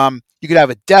 You could have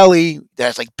a deli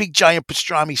that's like big giant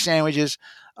pastrami sandwiches.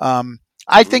 I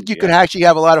Ooh, think you could yeah. actually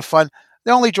have a lot of fun.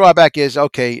 The only drawback is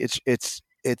okay,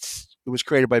 it was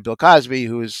created by Bill Cosby,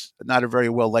 who is not a very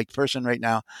well liked person right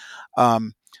now.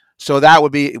 Um, so that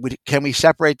would be, can we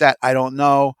separate that? I don't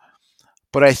know.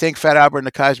 But I think Fat Albert and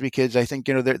the Cosby Kids, I think,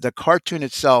 the cartoon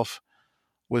itself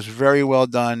was very well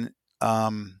done.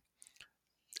 And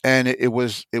it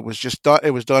was just done,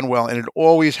 it was done well. And it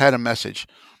always had a message,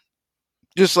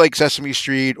 just like Sesame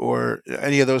Street or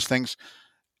any of those things.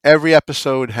 Every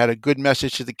episode had a good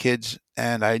message to the kids.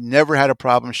 And I never had a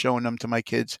problem showing them to my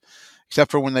kids, except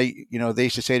for when they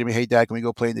used to say to me, "Hey, Dad, can we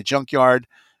go play in the junkyard?"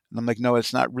 And I'm like, "No,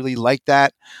 it's not really like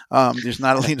that. There's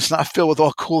not it's not filled with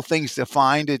all cool things to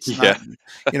find. It's not, Yeah.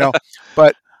 you know."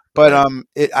 But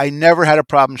Right. I never had a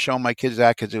problem showing my kids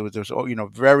that because it was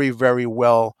very very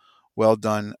well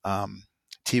done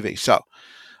TV. So,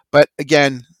 but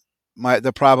again,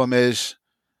 the problem is,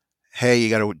 hey, you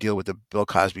got to deal with the Bill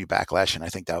Cosby backlash, and I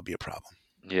think that would be a problem.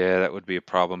 Yeah, that would be a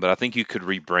problem, but I think you could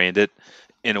rebrand it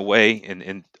in a way,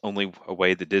 in only a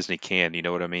way that Disney can. You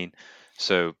know what I mean?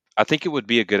 So I think it would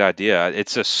be a good idea.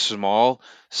 It's a small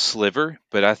sliver,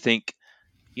 but I think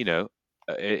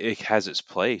it has its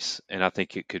place, and I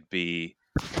think it could be,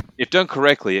 if done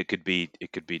correctly, it could be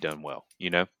done well.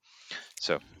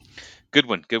 So good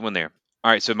one there.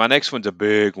 All right, so my next one's a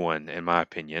big one in my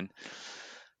opinion.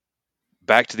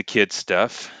 Back to the kids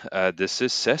stuff. This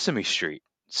is Sesame Street.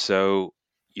 So,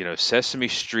 Sesame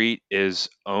Street is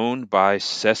owned by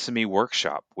Sesame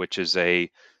Workshop, which is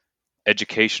a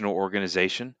educational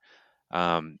organization.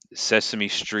 Sesame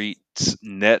Street's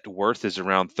net worth is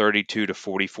around 32 to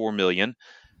 44 million,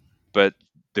 but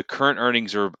the current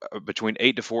earnings are between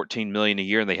 8 to 14 million a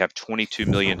year, and they have 22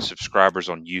 million subscribers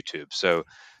on YouTube. So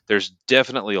there's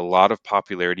definitely a lot of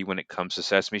popularity when it comes to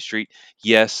Sesame Street.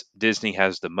 Yes, Disney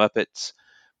has the Muppets,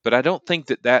 but I don't think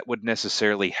that that would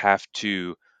necessarily have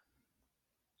to,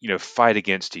 fight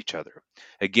against each other.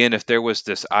 Again, if there was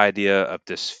this idea of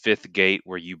this fifth gate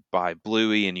where you buy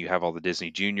Bluey and you have all the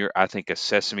Disney Junior, I think a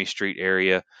Sesame Street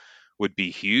area would be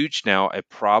huge. Now, a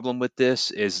problem with this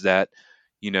is that,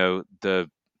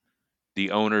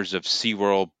 the owners of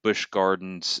SeaWorld Busch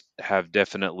Gardens have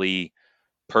definitely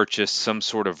purchased some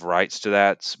sort of rights to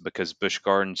that because Busch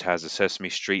Gardens has a Sesame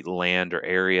Street land or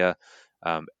area.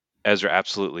 Um, Ezra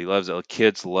absolutely loves it.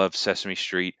 Kids love Sesame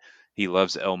Street. He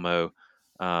loves Elmo.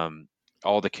 Um,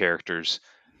 all the characters.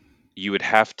 You would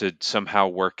have to somehow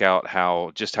work out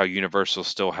how Universal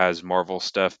still has Marvel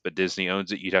stuff, but Disney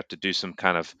owns it. You'd have to do some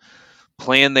kind of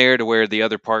plan there to where the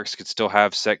other parks could still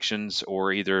have sections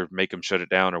or either make them shut it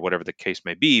down or whatever the case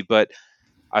may be. But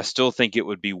I still think it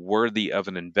would be worthy of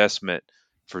an investment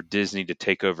for Disney to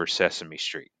take over Sesame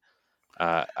Street.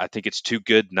 I think it's too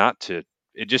good not to.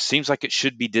 It just seems like it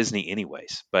should be Disney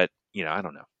anyways. But I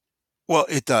don't know. Well,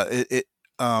 it does.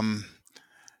 Um,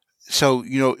 so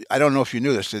I don't know if you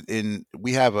knew this. In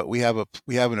we have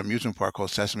an amusement park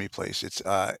called Sesame Place. It's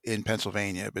in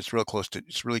Pennsylvania, but it's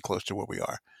really close to where we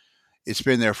are. It's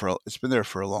been there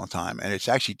for a long time, and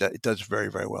it does very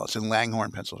very well. It's in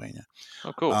Langhorne, Pennsylvania.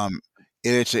 Oh, cool. Um,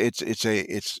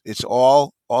 it's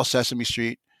all Sesame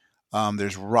Street.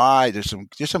 There's ride.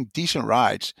 There's some decent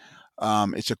rides.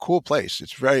 It's a cool place.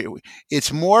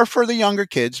 It's more for the younger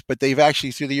kids, but they've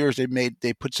actually through the years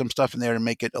they put some stuff in there to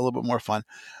make it a little bit more fun.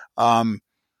 Um,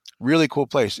 Really cool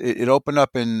place. It opened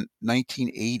up in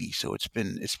 1980, so it's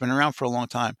been around for a long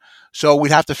time. So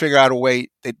we'd have to figure out a way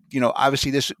that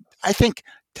obviously this. I think,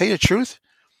 tell you the truth,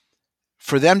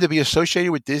 for them to be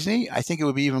associated with Disney, I think it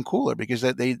would be even cooler because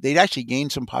they'd actually gain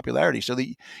some popularity. So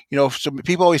some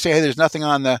people always say, hey, there's nothing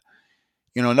on the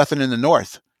nothing in the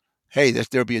north. Hey,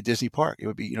 there'll be a Disney park. It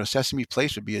would be Sesame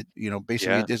Place would be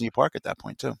basically a Yeah. Disney park at that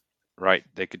point too. Right.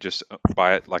 They could just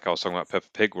buy it like I was talking about Peppa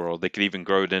Pig World. They could even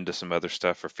grow it into some other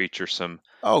stuff or feature some.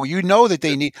 Oh, that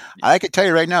they the- need. I could tell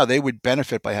you right now, they would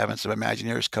benefit by having some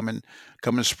Imagineers come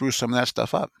and spruce some of that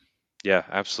stuff up. Yeah,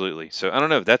 absolutely. So I don't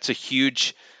know. That's a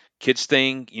huge kids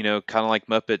thing, kind of like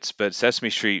Muppets, but Sesame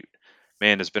Street,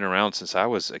 man, has been around since I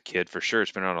was a kid for sure.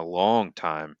 It's been around a long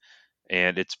time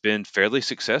and it's been fairly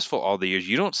successful all the years.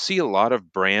 You don't see a lot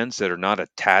of brands that are not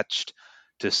attached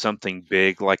to something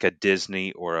big like a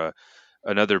Disney or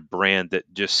another brand that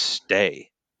just stay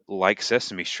like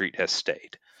Sesame Street has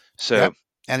stayed. Yep. So,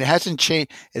 And it hasn't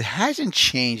changed. It hasn't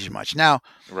changed much. Now,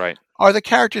 right. are the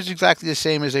characters exactly the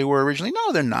same as they were originally?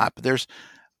 No, they're not.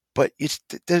 But it's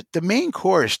the main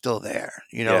core is still there.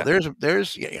 Yeah.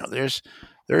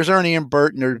 There's Ernie and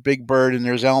Bert and there's Big Bird and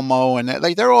there's Elmo and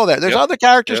like they're all there. There's Yep. other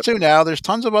characters Yep. too now. There's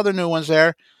tons of other new ones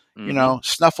there. Hmm.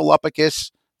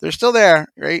 Snuffleupagus. They're still there,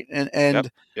 right? And Yep.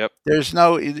 Yep. there's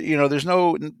no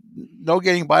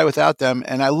getting by without them.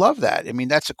 And I love that. I mean,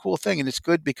 that's a cool thing, and it's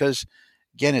good because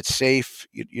again, it's safe.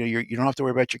 You don't have to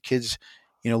worry about your kids,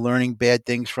 learning bad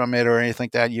things from it or anything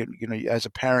like that. As a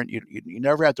parent, you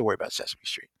never have to worry about Sesame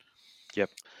Street. Yep.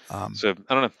 Um, So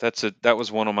I don't know. That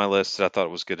was one on my list that I thought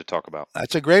it was good to talk about.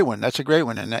 that's a great one. That's a great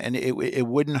one, and it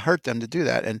wouldn't hurt them to do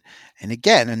that. And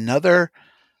again,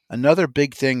 another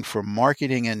big thing for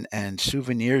marketing and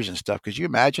souvenirs and stuff. Because you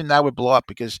imagine that would blow up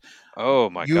because Oh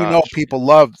my gosh. people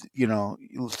love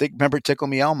remember Tickle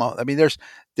Me Elmo. I mean,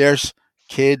 there's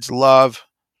kids love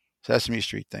Sesame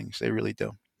Street things. They really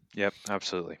do. Yep,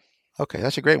 absolutely. Okay,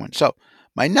 that's a great one. So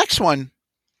my next one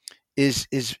is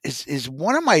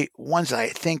one of my ones that I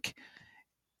think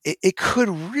it could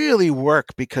really work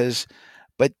because,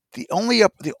 but the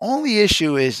only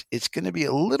issue is it's going to be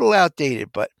a little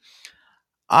outdated. But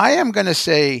I am going to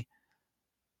say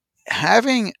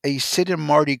having a Sid and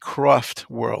Marty Croft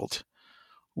world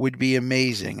would be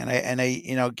amazing. And I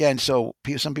again, so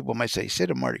some people might say Sid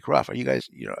and Marty Croft, are you guys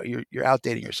you're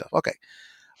outdating yourself? Okay,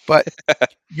 but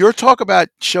you're talking about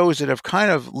shows that have kind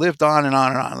of lived on and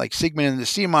on and on, like Sigmund and the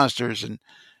Sea Monsters and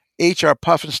H.R.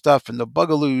 Puff and stuff, and the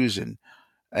Bugaloos and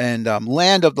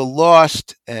Land of the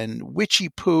Lost and Witchy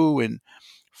Poo and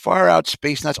Far Out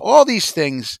Space Nuts. All these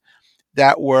things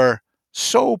that were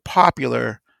so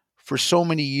popular for so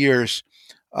many years,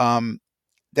 um,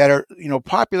 that are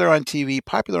popular on TV,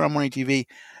 popular on morning TV,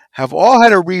 have all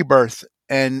had a rebirth.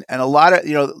 And a lot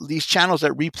of these channels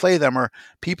that replay them are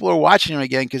people are watching them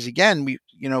again because again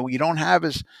you don't have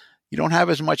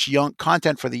as much young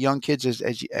content for the young kids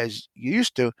as you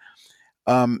used to.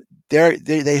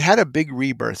 They had a big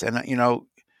rebirth, and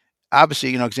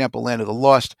obviously example Land of the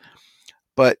Lost,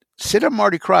 but Sid and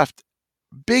Marty Croft,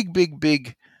 big.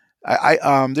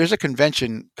 There's a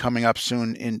convention coming up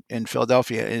soon in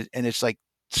Philadelphia, and it's like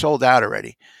sold out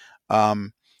already,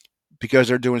 because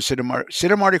they're doing Sid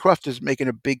and Marty Croft is making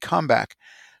a big comeback.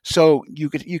 So you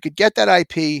could get that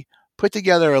IP, put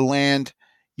together a land.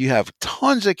 You have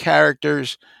tons of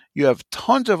characters. You have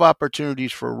tons of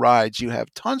opportunities for rides. You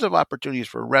have tons of opportunities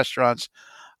for restaurants,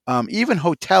 even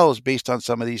hotels based on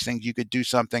some of these things. You could do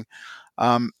something.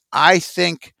 I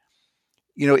think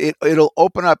it'll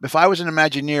open up. If I was an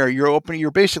Imagineer,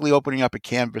 you're basically opening up a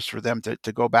canvas for them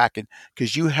to go back and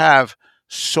because you have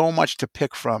so much to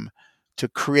pick from to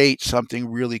create something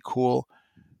really cool.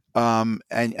 And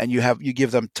you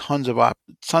give them tons of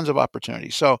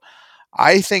opportunities. So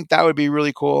I think that would be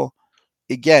really cool.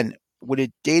 Again, would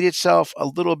it date itself a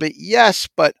little bit? Yes,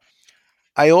 but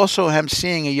I also am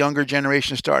seeing a younger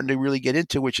generation starting to really get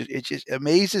into, which it just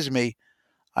amazes me.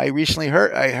 I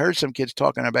heard some kids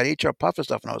talking about HR Puffer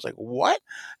stuff, and I was like, what?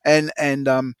 And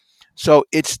so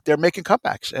they're making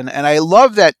comebacks, and I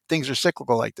love that things are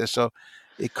cyclical like this. So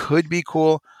it could be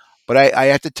cool, but I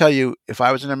have to tell you, if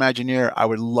I was an Imagineer, I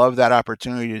would love that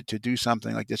opportunity to do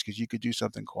something like this because you could do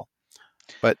something cool.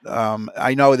 But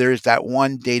I know there is that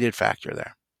one dated factor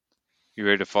there. You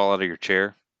ready to fall out of your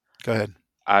chair? Go ahead,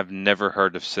 I've never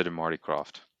heard of Sid and Marty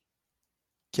Croft.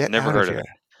 get Never out of heard of here. it.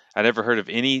 I never heard of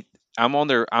any. I'm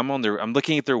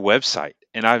looking at their website,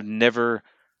 and I've never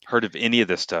heard of any of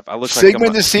this stuff. I look like I'm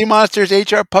Sigmund a, the Sea Monsters,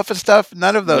 HR Puffer stuff.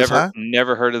 None of those, never huh?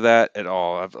 never heard of that at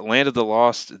all. I've Land of the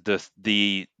Lost.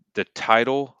 The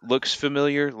title looks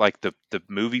familiar, like the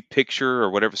movie picture or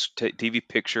whatever TV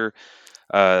picture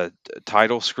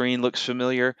title screen looks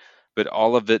familiar, but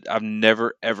all of it I've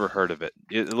never ever heard of it.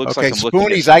 It looks like Okay, I'm looking at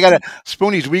Spoonies. I gotta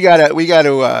something. Spoonies.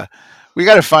 We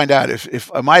gotta find out if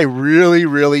am I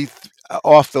really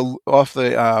off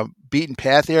the beaten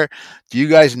path here. Do you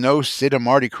guys know Sid and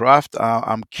Marty Croft?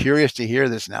 I'm curious to hear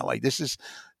this now. Like this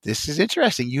is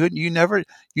interesting. You didn't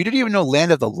even know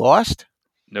Land of the Lost.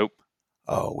 Nope.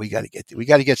 Oh, we gotta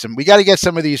get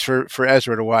some of these for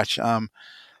Ezra to watch.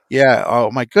 Yeah.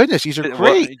 Oh my goodness, these are Well,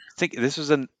 great. I think this was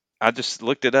an. I just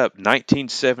looked it up.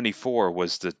 1974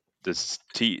 was the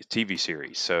TV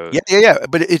series. So Yeah, yeah, yeah.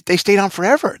 But they stayed on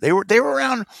forever. They were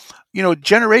around,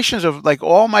 generations of like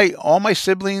all my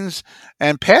siblings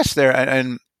and past there,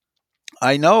 and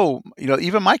I know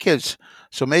even my kids.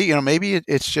 So maybe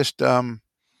it's just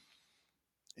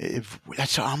if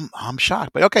that's I'm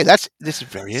shocked. But okay, this is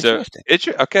very so interesting. it's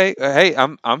okay. Hey,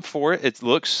 I'm for it. It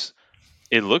looks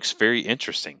very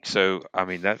interesting. So I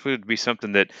mean that would be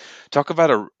something that talk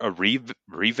about a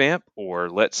revamp or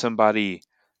let somebody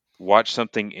watch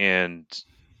something and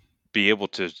be able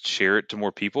to share it to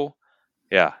more people.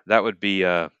 Yeah, that would be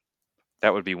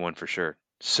one for sure.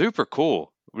 Super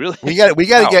cool. Really? We got we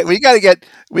got to Wow. get we got to get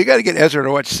we got to get Ezra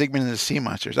to watch Sigmund and the Sea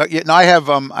Monsters. Yeah, no, I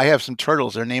have some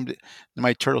turtles. They're named.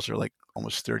 My turtles are like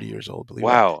almost 30 years old. Believe that?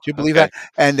 Wow. Do you believe Okay.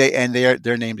 that? And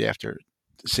they're named after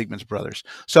Sigmund's brothers.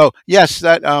 So yes,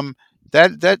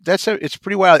 it's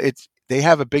pretty wild. They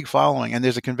have a big following, and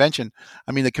there's a convention.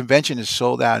 I mean, the convention is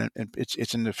sold out, and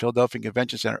it's in the Philadelphia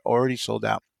Convention Center, already sold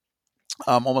out.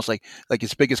 Almost like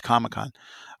as big as Comic Con.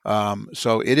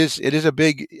 So it is a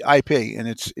big IP, and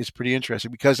it's pretty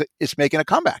interesting because it's making a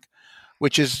comeback,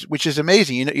 which is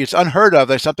amazing. It's unheard of.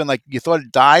 There's something like you thought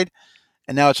it died,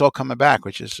 and now it's all coming back,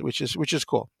 which is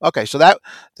cool. Okay, so that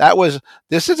was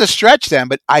this is a stretch then,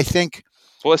 but I think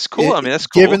Well, it's cool. I mean, that's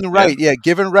cool. given the Yeah, right, yeah,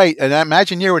 given right, and I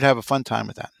imagine you would have a fun time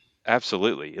with that.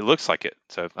 absolutely. It looks like it.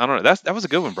 So I don't know. That was a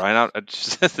good one, Brian. I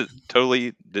just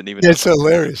totally didn't even know It's about that.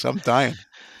 hilarious. I'm dying.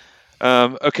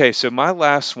 Okay, so my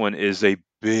last one is a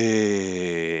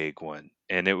big one,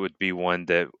 and it would be one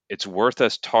that it's worth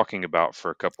us talking about for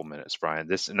a couple minutes, Brian.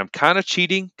 And I'm kind of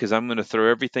cheating because I'm going to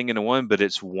throw everything into one, but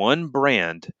it's one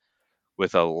brand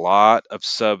with a lot of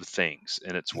sub things,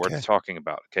 and it's worth Okay. talking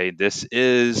about. Okay, this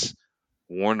is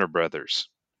Warner Brothers.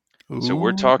 So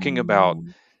we're talking about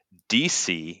Ooh.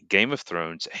 DC, Game of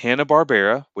Thrones,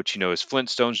 Hanna-Barbera, which is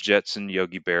Flintstones, Jetson,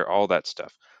 Yogi Bear, all that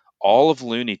stuff. All of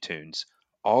Looney Tunes,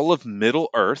 all of Middle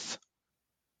Earth,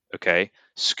 okay?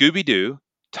 Scooby-Doo,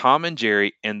 Tom and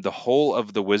Jerry, and the whole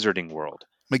of the Wizarding World.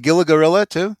 Magilla Gorilla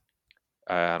too.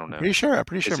 I don't I'm know. pretty sure. I'm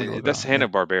pretty sure Is Magilla it that's Gorilla. Yeah.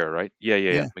 Hanna-Barbera, right? Yeah,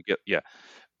 yeah, yeah. Yeah. Yeah.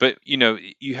 But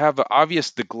you have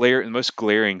the most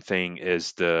glaring thing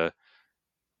is there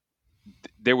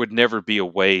would never be a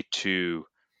way to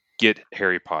get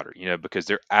Harry Potter, because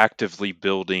they're actively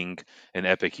building an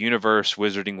epic universe,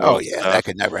 Wizarding Oh World yeah, that stuff.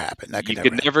 could never happen. That could You never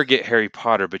could happen. never get Harry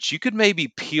Potter, but you could maybe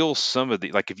peel some of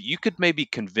the like if you could maybe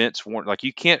convince Warner, like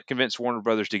you can't convince Warner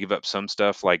Brothers to give up some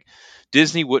stuff. Like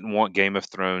Disney wouldn't want Game of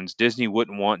Thrones, Disney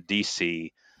wouldn't want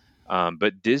DC,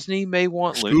 but Disney may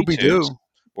want Looney Scooby Tunes Doo,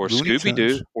 or Looney Scooby Doo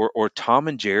Tunes. or Tom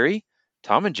and Jerry.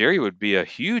 Tom and Jerry would be a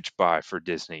huge buy for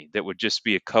Disney. That would just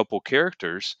be a couple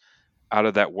characters out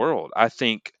of that world. I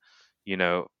think, you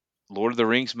know, Lord of the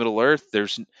Rings, Middle Earth.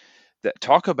 There's that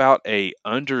talk about a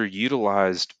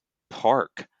underutilized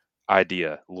park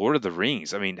idea. Lord of the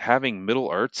Rings. I mean, having Middle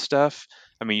Earth stuff.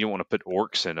 I mean, you don't want to put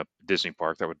orcs in a Disney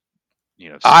park. That would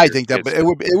I scare think that, kids.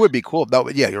 but it would be cool. No,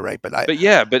 yeah, you're right. But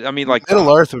But I mean, like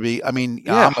Middle Earth would be. I mean,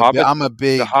 yeah, Hobbit, I'm a the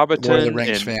big Lord of the Hobbiton, Rings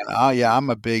and fan. Oh yeah, I'm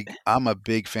a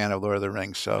big fan of Lord of the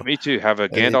Rings. So, me too. Have a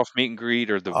it, Gandalf meet and greet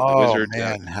or the oh wizard.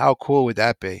 man, how cool would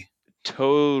that be?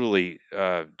 Totally,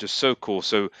 just so cool.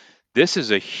 So this is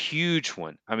a huge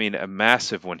one. I mean, a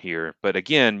massive one here. But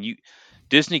again,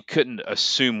 Disney couldn't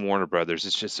assume Warner Brothers.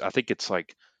 It's just I think it's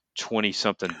like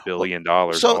 20-something Well, billion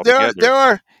dollars so there altogether.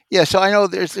 are yeah. So I know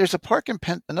there's a park in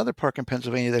another park in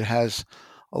Pennsylvania that has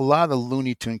a lot of the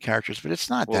Looney Tune characters, but it's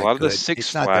not Well, a that lot of the good. Six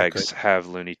It's not that good. Flags have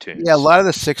Looney Yeah, a Tunes. lot of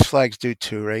the Six Flags do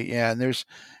too, right? Yeah,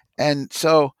 and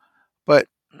so, but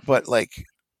like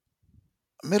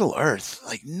Middle Earth,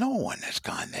 like no one has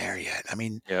gone there yet. I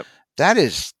mean, Yep.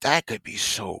 that could be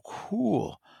so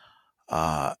cool.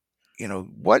 Uh,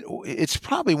 what? It's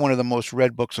probably one of the most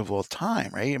read books of all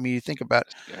time, right? I mean, you think about,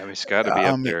 I mean, it's got to be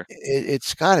up there.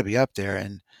 it's got to be up there,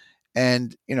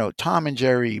 and Tom and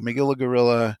Jerry, Magilla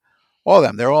Gorilla, all of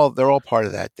them, they're all part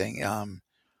of that thing.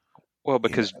 Well,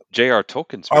 You know, because J.R.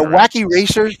 Tolkien's been are around Wacky since,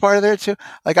 Racers part of there too?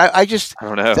 Like I just I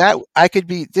don't know. that I could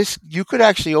be this. You could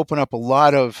actually open up a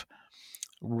lot of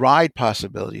ride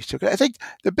possibilities too. 'Cause I think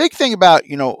the big thing about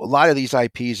a lot of these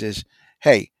IPs is,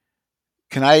 hey,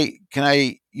 can I?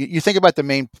 You think about the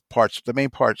main parts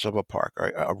of a park,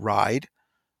 right? A ride,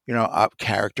 a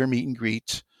character meet and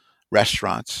greets,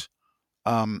 restaurants,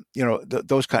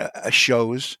 those kind of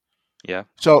shows. Yeah,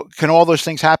 So can all those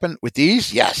things happen with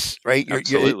these? Yes, right.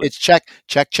 absolutely. It's check,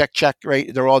 check, check, check.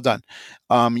 Right, they're all done.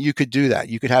 You could do that.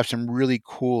 You could have some really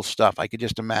cool stuff. I could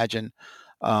just imagine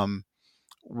um,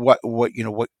 what.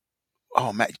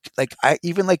 Oh man, like I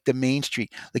even like the main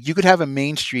street. Like you could have a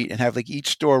main street and have like each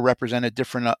store represent a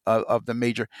different of the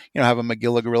major. Have a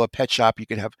Magilla Gorilla pet shop. You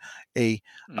could have a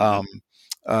Hmm. um,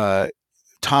 uh,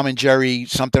 Tom and Jerry,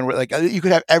 something like you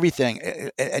could have everything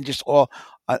and just all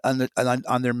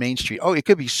on their main street. Oh, it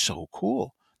could be so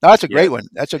cool. No, that's a Yeah, great one.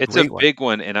 That's a it's a great one. big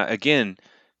one, and again,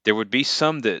 there would be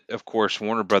some that, of course,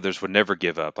 Warner Brothers would never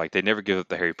give up. Like they never give up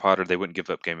the Harry Potter. They wouldn't give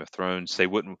up Game of Thrones. They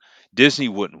wouldn't. Disney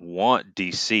wouldn't want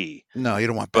DC, No, you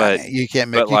don't want but Batman. You can't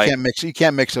but mix. You like can't mix. You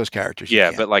can't mix those characters. You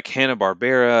yeah, can't. but like Hanna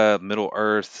Barbera, Middle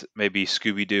Earth, maybe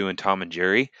Scooby Doo and Tom and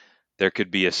Jerry, there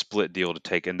could be a split deal to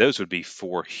take, and those would be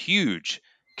four huge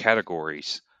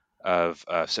categories of.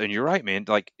 So, and you're right, man.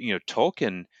 Like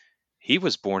Tolkien, he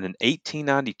was born in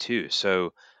 1892,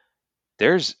 so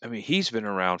I mean, he's been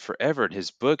around forever, and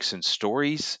his books and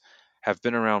stories have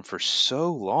been around for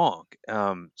so long,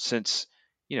 since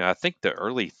I think the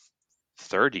early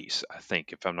 30s, I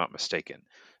think, if I'm not mistaken.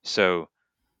 So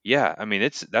yeah, I mean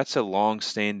that's a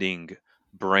long-standing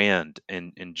brand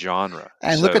and genre.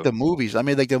 And look at So the movies. I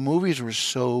mean, like the movies were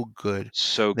so good.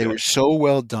 so They were good. so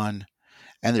well done,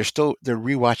 and they're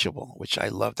rewatchable, which I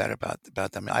love that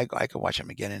about them. I could watch them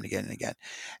again and again and again,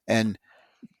 and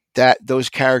that those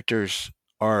characters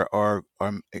are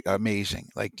amazing.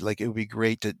 Like it would be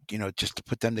great to just to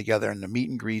put them together in the meet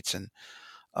and greets and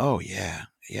oh yeah,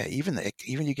 yeah. Even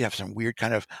you could have some weird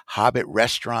kind of Hobbit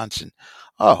restaurants and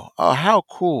oh how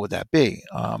cool would that be?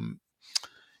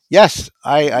 Yes,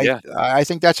 Yeah, I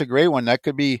think that's a great one. That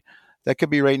could be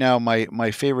right now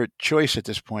my favorite choice at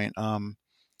this point.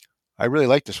 I really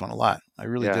like this one a lot. I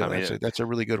really yeah. do. I mean, That's a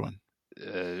really good one.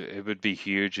 it would be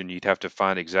huge, and you'd have to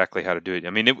find exactly how to do it. I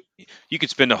mean, you could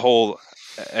spend a whole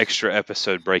extra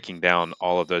episode breaking down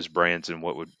all of those brands and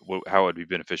how it would be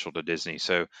beneficial to Disney.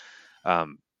 So,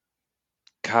 um,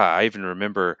 God, I even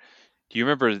remember. Do you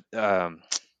remember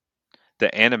the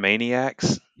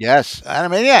Animaniacs? Yes,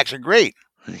 Animaniacs are great.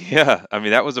 Yeah, I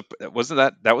mean wasn't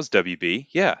that was WB?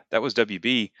 Yeah, that was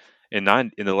WB in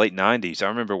the late '90s. I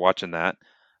remember watching that.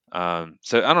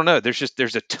 So I don't know.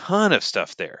 There's a ton of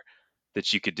stuff there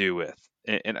that you could do with,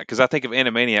 and because I think of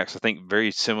Animaniacs, I think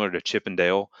very similar to Chip and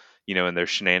Dale, and their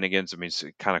shenanigans. I mean, it's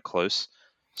kind of close.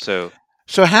 So,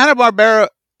 So Hanna-Barbera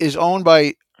is owned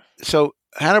by so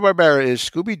Hanna-Barbera is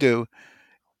Scooby Doo.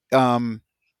 Um,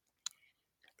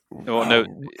 well, uh, no,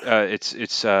 it's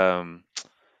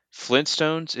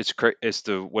Flintstones. It's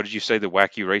the what did you say, the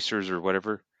Wacky Racers or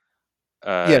whatever.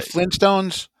 yeah, Uh,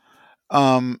 Flintstones.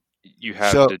 Um, you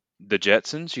have so the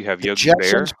Jetsons. You have the Yogi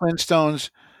Jetsons, Bear. Flintstones,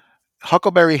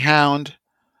 Huckleberry Hound,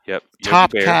 Yep, Yogi Top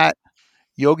Bear. Cat,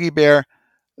 Yogi Bear,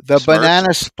 The the Smurfs.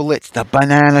 Banana Splits. The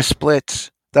Banana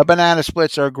Splits. The Banana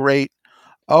Splits are great.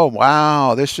 Oh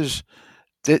wow, this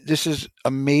is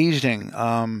amazing.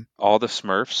 All the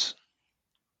Smurfs.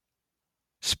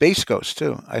 Space Ghost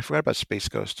too. I forgot about Space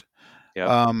Ghost.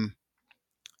 Yep. Um,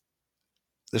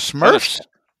 the Ton of Smurfs. stuff.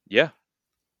 Yeah.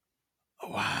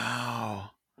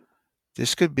 Wow,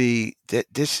 this could be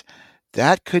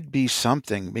that could be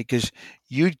something because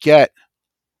you'd get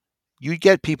you'd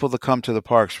get people to come to the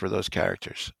parks for those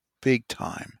characters, big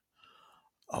time.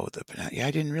 Oh, the banana. Yeah,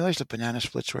 I didn't realize the banana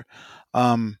splits were.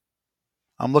 Um,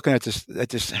 I'm looking at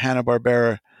this Hanna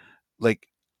Barbera. Like,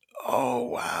 oh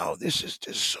wow, this is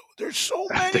just so. There's so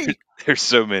there, many. there's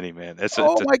so many, man. It's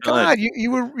Oh a my ton. God,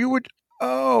 you would.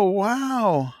 Oh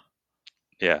wow.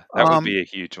 Yeah, that would Um, be a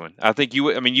huge one. I think you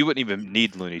would. I mean, you wouldn't even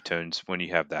need Looney Tunes when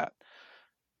you have that.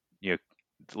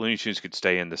 the Looney Tunes could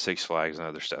stay in the Six Flags and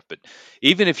other stuff. But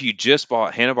even if you just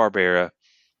bought Hanna-Barbera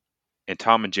and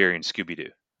Tom and Jerry and Scooby Doo,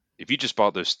 if you just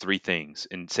bought those three things,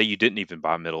 and say you didn't even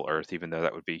buy Middle Earth, even though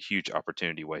that would be a huge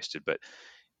opportunity wasted, but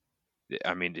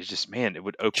I mean, it's just, man, it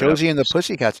would open up. Josie and the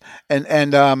Pussycats, and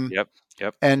Yep,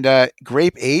 yep,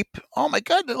 Grape Ape. Oh my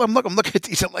God! I'm looking at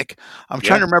these. I'm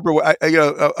trying yeah. to remember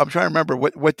I'm trying to remember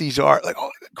what these are. Like,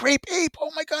 oh, Grape Ape. Oh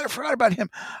my God, I forgot about him.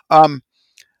 Um,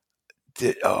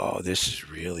 this is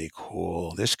really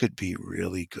cool. This could be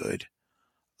really good.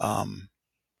 Um,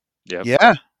 Yep.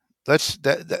 yeah,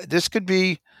 this could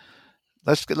be.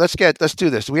 Let's do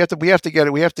this. We have to get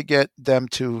it. We have to get them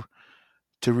to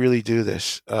really do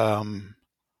this.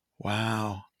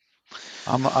 Wow.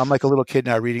 I'm like a little kid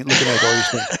now looking at all these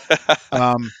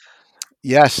things.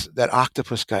 Yes, that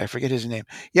octopus guy. I forget his name.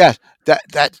 Yes,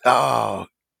 oh,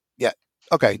 yeah.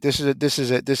 Okay, this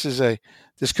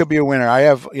could be a winner. I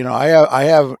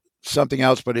have something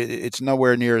else, but it's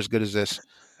nowhere near as good as this.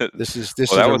 This Well,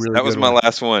 is a really that was good my one.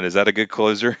 last one. Is that a good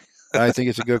closer? I think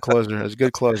it's a good closer. It's a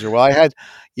good closer. Well,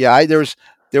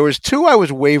 there was two I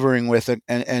was wavering with,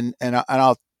 and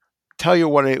I'll tell you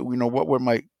what were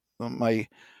my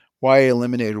why I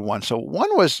eliminated one. So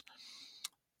one was,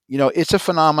 it's a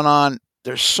phenomenon.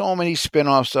 There's so many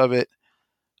spin-offs of it,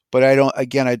 but I don't.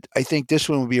 Again, I think this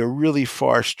one would be a really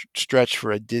far stretch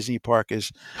for a Disney park,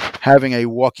 is having a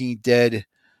Walking Dead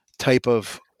type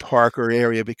of park or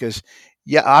area, because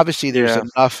yeah, obviously Yeah,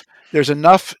 there's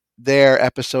enough there,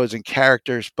 episodes and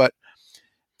characters, but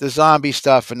the zombie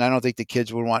stuff, and I don't think the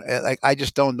kids would want. Like, I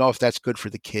just don't know if that's good for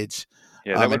the kids.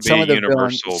 yeah, that And would be a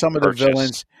universal some of the purchase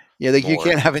villains, yeah, like you more.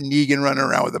 can't have a Negan running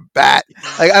around with a bat.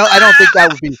 Like, I don't think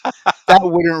that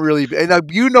wouldn't really be.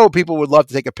 And people would love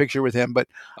to take a picture with him, but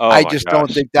Oh I my just don't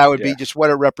gosh. think that would Yeah. be just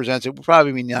what it represents. It would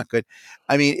probably be not good.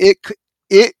 I mean,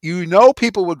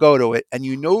 people would go to it, and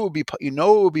it would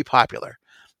be popular,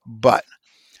 but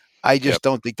I Yep. just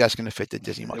don't think that's going to fit the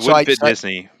Disney It model. wouldn't fit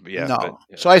Disney. Yeah, but No,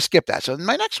 yeah. so I skipped that. So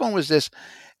my next one was this,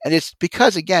 and it's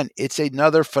because, again, it's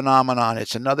another phenomenon.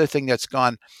 It's another thing that's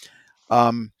gone,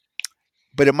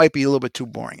 but it might be a little bit too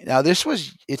boring. Now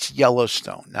it's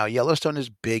Yellowstone. Now Yellowstone is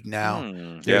big now.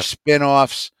 Yeah. There's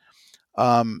spin-offs,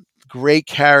 great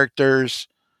characters.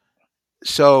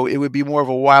 So it would be more of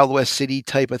a Wild West City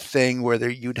type of thing, where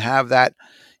you'd have that,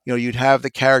 you'd have the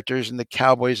characters and the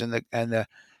cowboys and the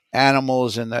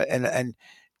animals and and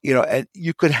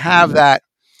you could have that,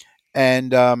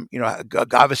 and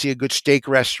obviously a good steak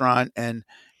restaurant and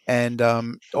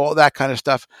all that kind of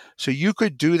stuff. So you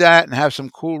could do that and have some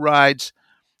cool rides.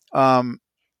 Um,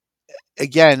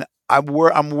 Again, I'm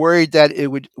worried that it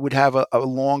would have a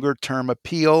longer term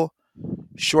appeal.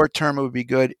 Short term, it would be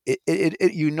good. It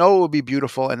would be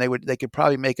beautiful, and they could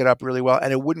probably make it up really well,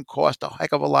 and it wouldn't cost a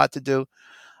heck of a lot to do.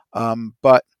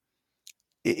 But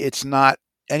it's not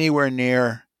anywhere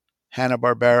near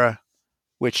Hanna-Barbera,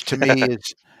 which to me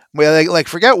is, well, like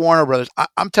forget Warner Brothers.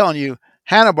 I'm telling you,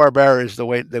 Hanna-Barbera is the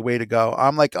way to go.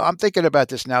 I'm thinking about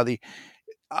this now.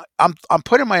 I'm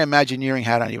putting my Imagineering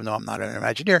hat on, even though I'm not an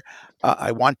Imagineer.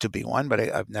 I want to be one, but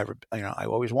I've never, I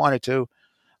always wanted to.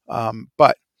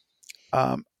 But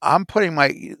I'm putting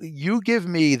you give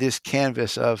me this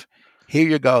canvas of, here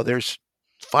you go. There's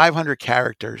 500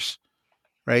 characters,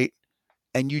 right?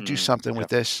 And you do something Yeah. with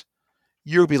this,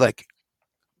 you'll be like,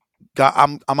 God,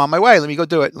 I'm on my way. Let me go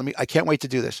do it. I can't wait to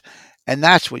do this. And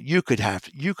that's what you could have.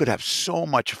 You could have so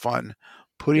much fun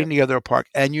putting Yep. together a park.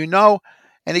 And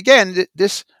and again,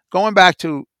 this going back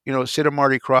to, Sid and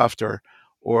Marty Krofft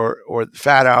or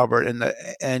Fat Albert,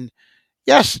 and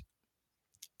yes,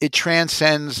 it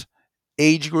transcends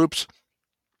age groups,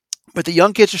 but the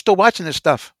young kids are still watching this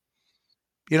stuff.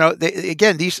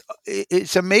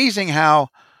 It's amazing how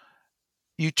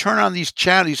you turn on these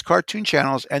cartoon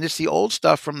channels, and it's the old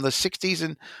stuff from the '60s,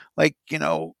 and like,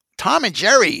 Tom and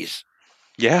Jerry's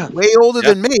Yeah. way older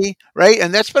Yeah. than me, right?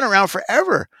 And that's been around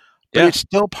forever, but Yeah. it's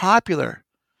still popular.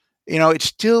 It's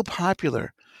still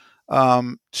popular.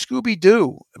 Scooby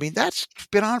Doo. I mean, that's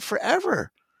been on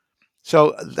forever.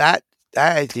 So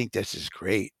I think this is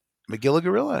great. Magilla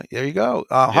Gorilla. There you go.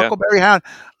 Yeah. Huckleberry Hound.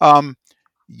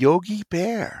 Yogi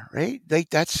Bear. Right?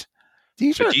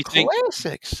 These But are do you think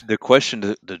classics. the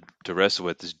question to wrestle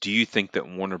with is, do you think that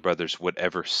Warner Brothers would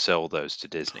ever sell those to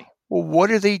Disney? Well,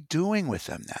 what are they doing with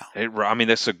them now? I mean,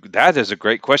 that is a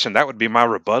great question. That would be my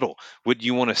rebuttal. Would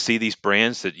you want to see these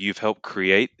brands that you've helped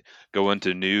create go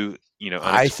into new,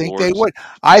 I think unexplored they would.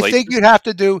 I think places?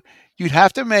 you'd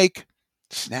have to make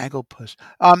Snagglepuss.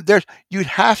 You'd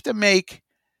have to make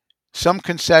some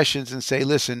concessions and say,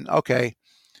 listen, okay,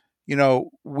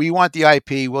 we want the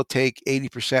IP. We'll take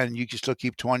 80%, and you can still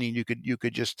keep 20, and you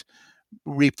could just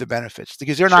reap the benefits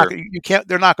because they're not Sure. you can't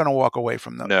they're not going to walk away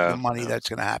from the No, money no. that's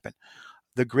going to happen.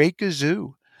 The Great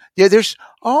Gazoo. Yeah, there's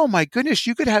oh my goodness,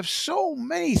 you could have so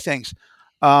many things.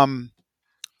 Um,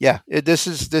 yeah, this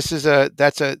is a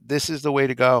that's a this is the way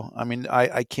to go. I mean,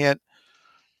 I can't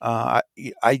I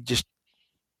just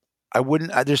I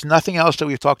wouldn't. There's nothing else that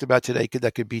we've talked about today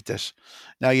that could beat this.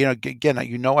 Now, again,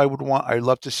 I'd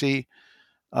love to see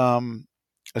um,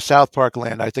 a South Park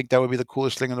land. I think that would be the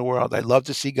coolest thing in the world. I'd love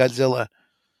to see Godzilla,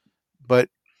 but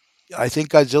I think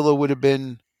Godzilla would have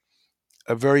been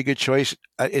a very good choice.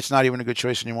 It's not even a good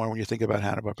choice anymore when you think about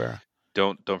Hanna Barbera.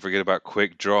 Don't forget about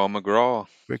Quick Draw McGraw.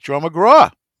 Victor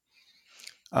McGraw.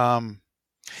 Um,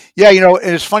 yeah, and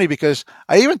it's funny because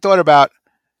I even thought about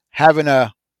having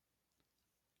a.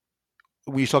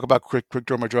 We talk about Quick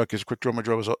Draw McGraw because Quick Draw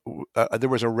McGraw was there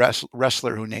was a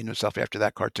wrestler who named himself after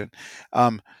that cartoon.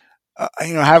 Um,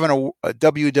 having a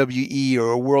WWE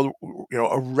or a world,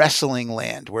 a wrestling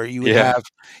land where Yeah.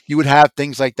 you would have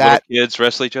things like Little that. kids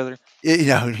wrestle each other.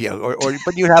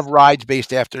 But you'd have rides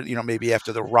based after, maybe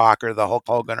after The Rock or the Hulk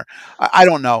Hogan, or I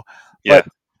don't know, Yeah. but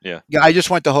Yeah. yeah, I just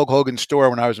went to Hulk Hogan's store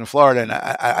when I was in Florida, and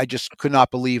I just could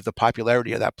not believe the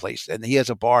popularity of that place. And he has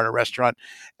a bar and a restaurant,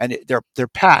 and they're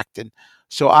packed, and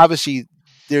so obviously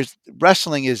there's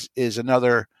wrestling is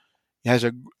another has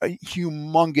a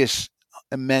humongous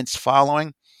immense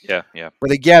following. Yeah. Yeah.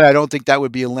 But again, I don't think that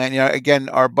would be a land. Again,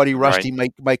 our buddy Right. Rusty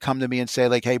might come to me and say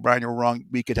like, "Hey, Brian, you're wrong.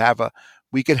 We could have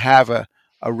a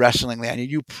wrestling land."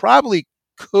 And you probably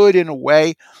could in a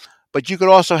way, but you could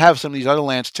also have some of these other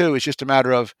lands too. It's just a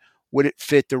matter of would it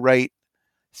fit the right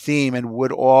theme, and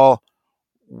would all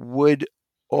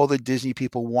the Disney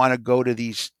people want to go to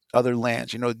these other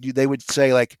lands? They would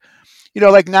say like,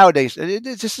 like nowadays,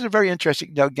 this is a very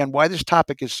interesting. Again, why this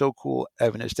topic is so cool,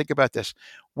 Evan, is think about this.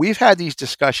 We've had these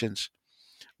discussions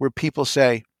where people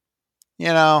say, you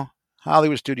know,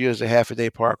 Hollywood Studios is a half a day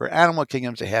park or Animal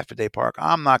Kingdom's a half a day park.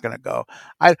 I'm not going to go.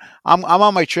 I'm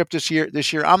on my trip this year.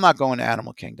 This year, I'm not going to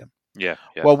Animal Kingdom. Yeah.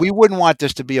 Yeah. Well, we wouldn't want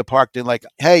this to be a park that like,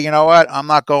 hey, you know what? I'm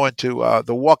not going to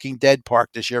the Walking Dead park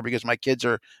this year because my kids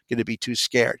are going to be too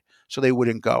scared, so they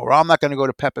wouldn't go. Or I'm not going to go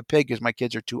to Peppa Pig because my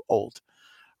kids are too old,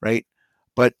 right?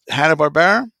 But Hanna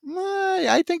Barbera,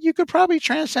 I think you could probably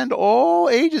transcend all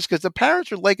ages because the parents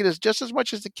would like it as just as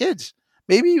much as the kids,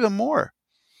 maybe even more.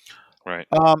 Right.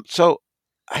 So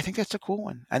I think that's a cool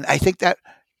one, and I think that,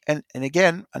 and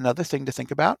again, another thing to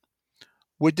think about: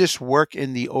 would this work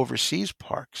in the overseas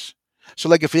parks? So,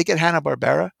 like, if we get Hanna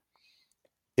Barbera,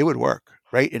 it would work,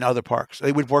 right, in other parks.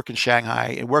 It would work in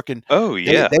Shanghai. It work in Oh they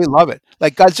yeah. they love it.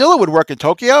 Like Godzilla would work in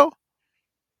Tokyo.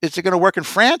 Is it going to work in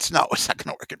France? No, it's not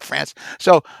going to work in France.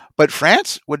 So, but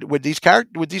France would these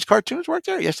cartoons work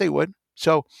there? Yes, they would.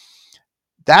 So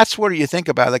that's what you think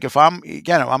about. Like if I'm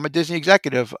a Disney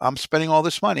executive, I'm spending all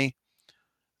this money.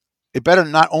 It better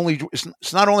not only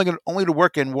it's not only going to only to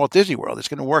work in Walt Disney World. It's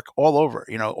going to work all over.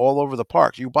 All over the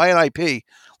parks. You buy an IP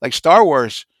like Star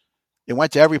Wars, it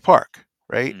went to every park,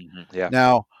 right? Yeah.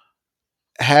 Now,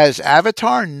 has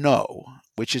Avatar? No,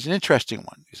 which is an interesting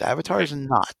one because Avatar Right. has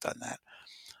not done that.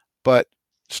 But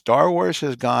Star Wars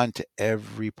has gone to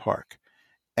every park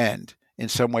and in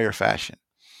some way or fashion.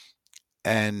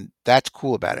 And that's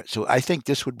cool about it. So I think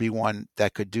this would be one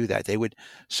that could do that. They would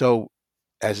so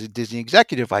as a Disney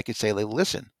executive, I could say, like,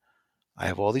 listen, I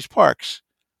have all these parks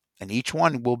and each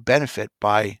one will benefit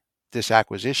by this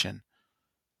acquisition.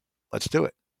 Let's do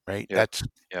it. Right. Yep. That's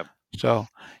Yep. so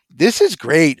this is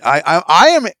great. I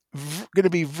am going to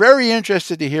be very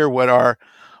interested to hear what our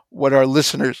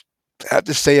listeners have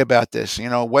to say about this.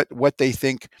 What they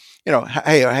think.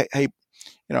 Hey,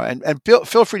 and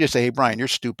feel free to say, hey, Brian, you're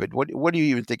stupid. What are you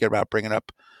even thinking about bringing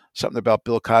up something about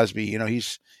Bill Cosby?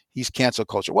 He's cancel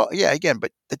culture. Well, yeah, again,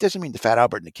 but that doesn't mean the Fat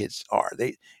Albert and the kids are.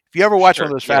 If you ever watch one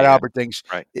Sure. of those Yeah. Fat Yeah. Albert things,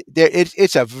 Right.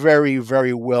 it's a very,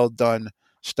 very well done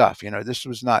stuff. This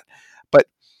was not, but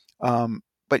um,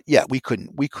 but yeah, we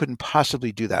couldn't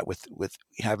possibly do that with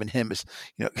having him as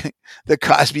the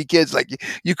Cosby kids. Like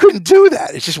you couldn't do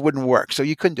that. It just wouldn't work. So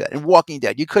you couldn't do that. In Walking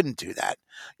Dead, you couldn't do that.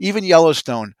 Even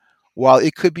Yellowstone, while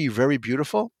it could be very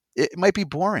beautiful, it might be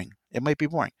boring. It might be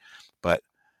boring. But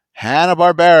Hanna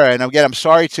Barbera, and again, I'm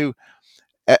sorry to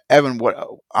Evan. What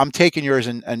I'm taking yours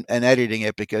and editing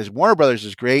it because Warner Brothers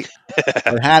is great,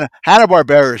 but Hanna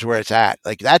Barbera is where it's at.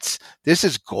 Like this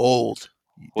is gold.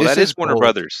 Well, This that is is Warner gold.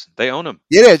 Brothers. They own them.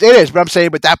 It is. But I'm saying,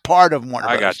 but that part of Warner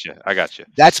I Brothers, got you. I got you.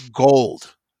 that's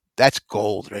gold. That's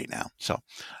gold right now. So,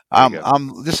 There you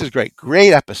go. this is great.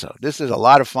 Great episode. This is a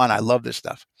lot of fun. I love this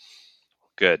stuff.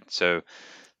 Good. So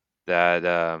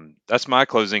that's my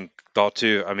closing thought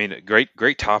too. I mean,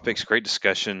 great topics, great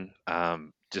discussion.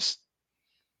 Just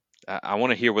I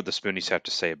want to hear what the Spoonies have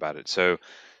to say about it. So,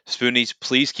 Spoonies,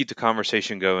 please keep the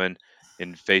conversation going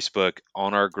in Facebook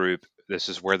on our group. This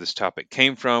is where this topic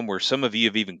came from, where some of you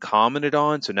have even commented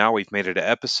on. So now we've made it an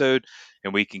episode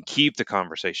and we can keep the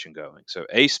conversation going. So,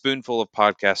 a spoonful of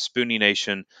podcast, Spoonie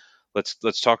Nation.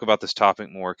 Let's talk about this topic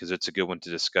more because it's a good one to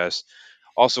discuss.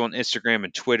 Also on Instagram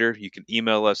and Twitter, you can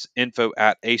email us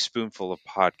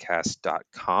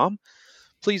info@aspoonfulofpodcast.com.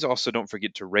 Please also don't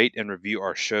forget to rate and review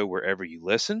our show wherever you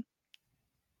listen.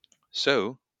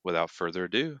 So, without further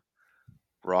ado,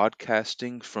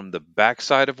 broadcasting from the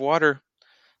backside of water.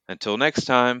 Until next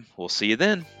time, we'll see you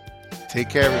then. Take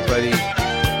care, everybody.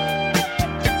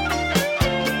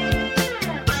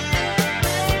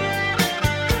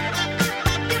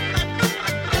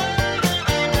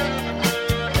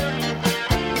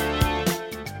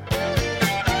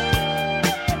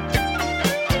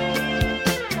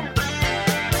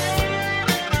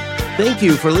 Thank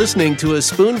you for listening to A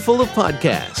Spoonful of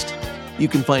Podcast. You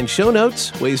can find show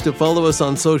notes, ways to follow us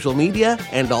on social media,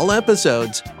 and all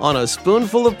episodes on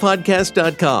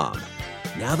aspoonfulofpodcast.com.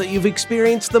 Now that you've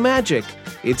experienced the magic,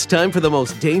 it's time for the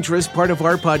most dangerous part of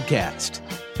our podcast,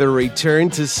 the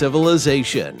return to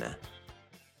civilization.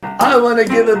 I want to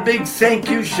give a big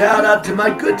thank you shout out to my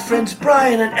good friends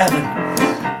Brian and Evan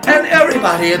and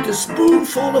everybody at the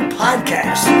Spoonful of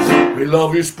Podcasts. We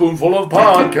love you, Spoonful of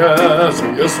Podcasts.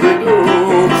 Yes, we do.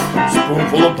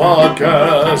 Spoonful of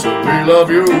Podcasts. We love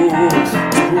you.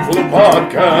 Spoonful of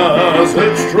Podcasts.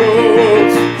 It's true.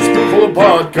 Spoonful of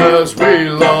Podcasts. We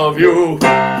love you.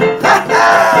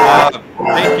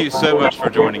 Thank you so much for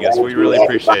joining us. We really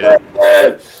appreciate it.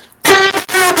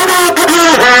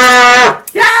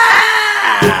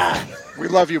 Yeah! We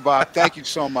love you, Bob. Thank you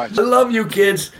so much. I love you, kids.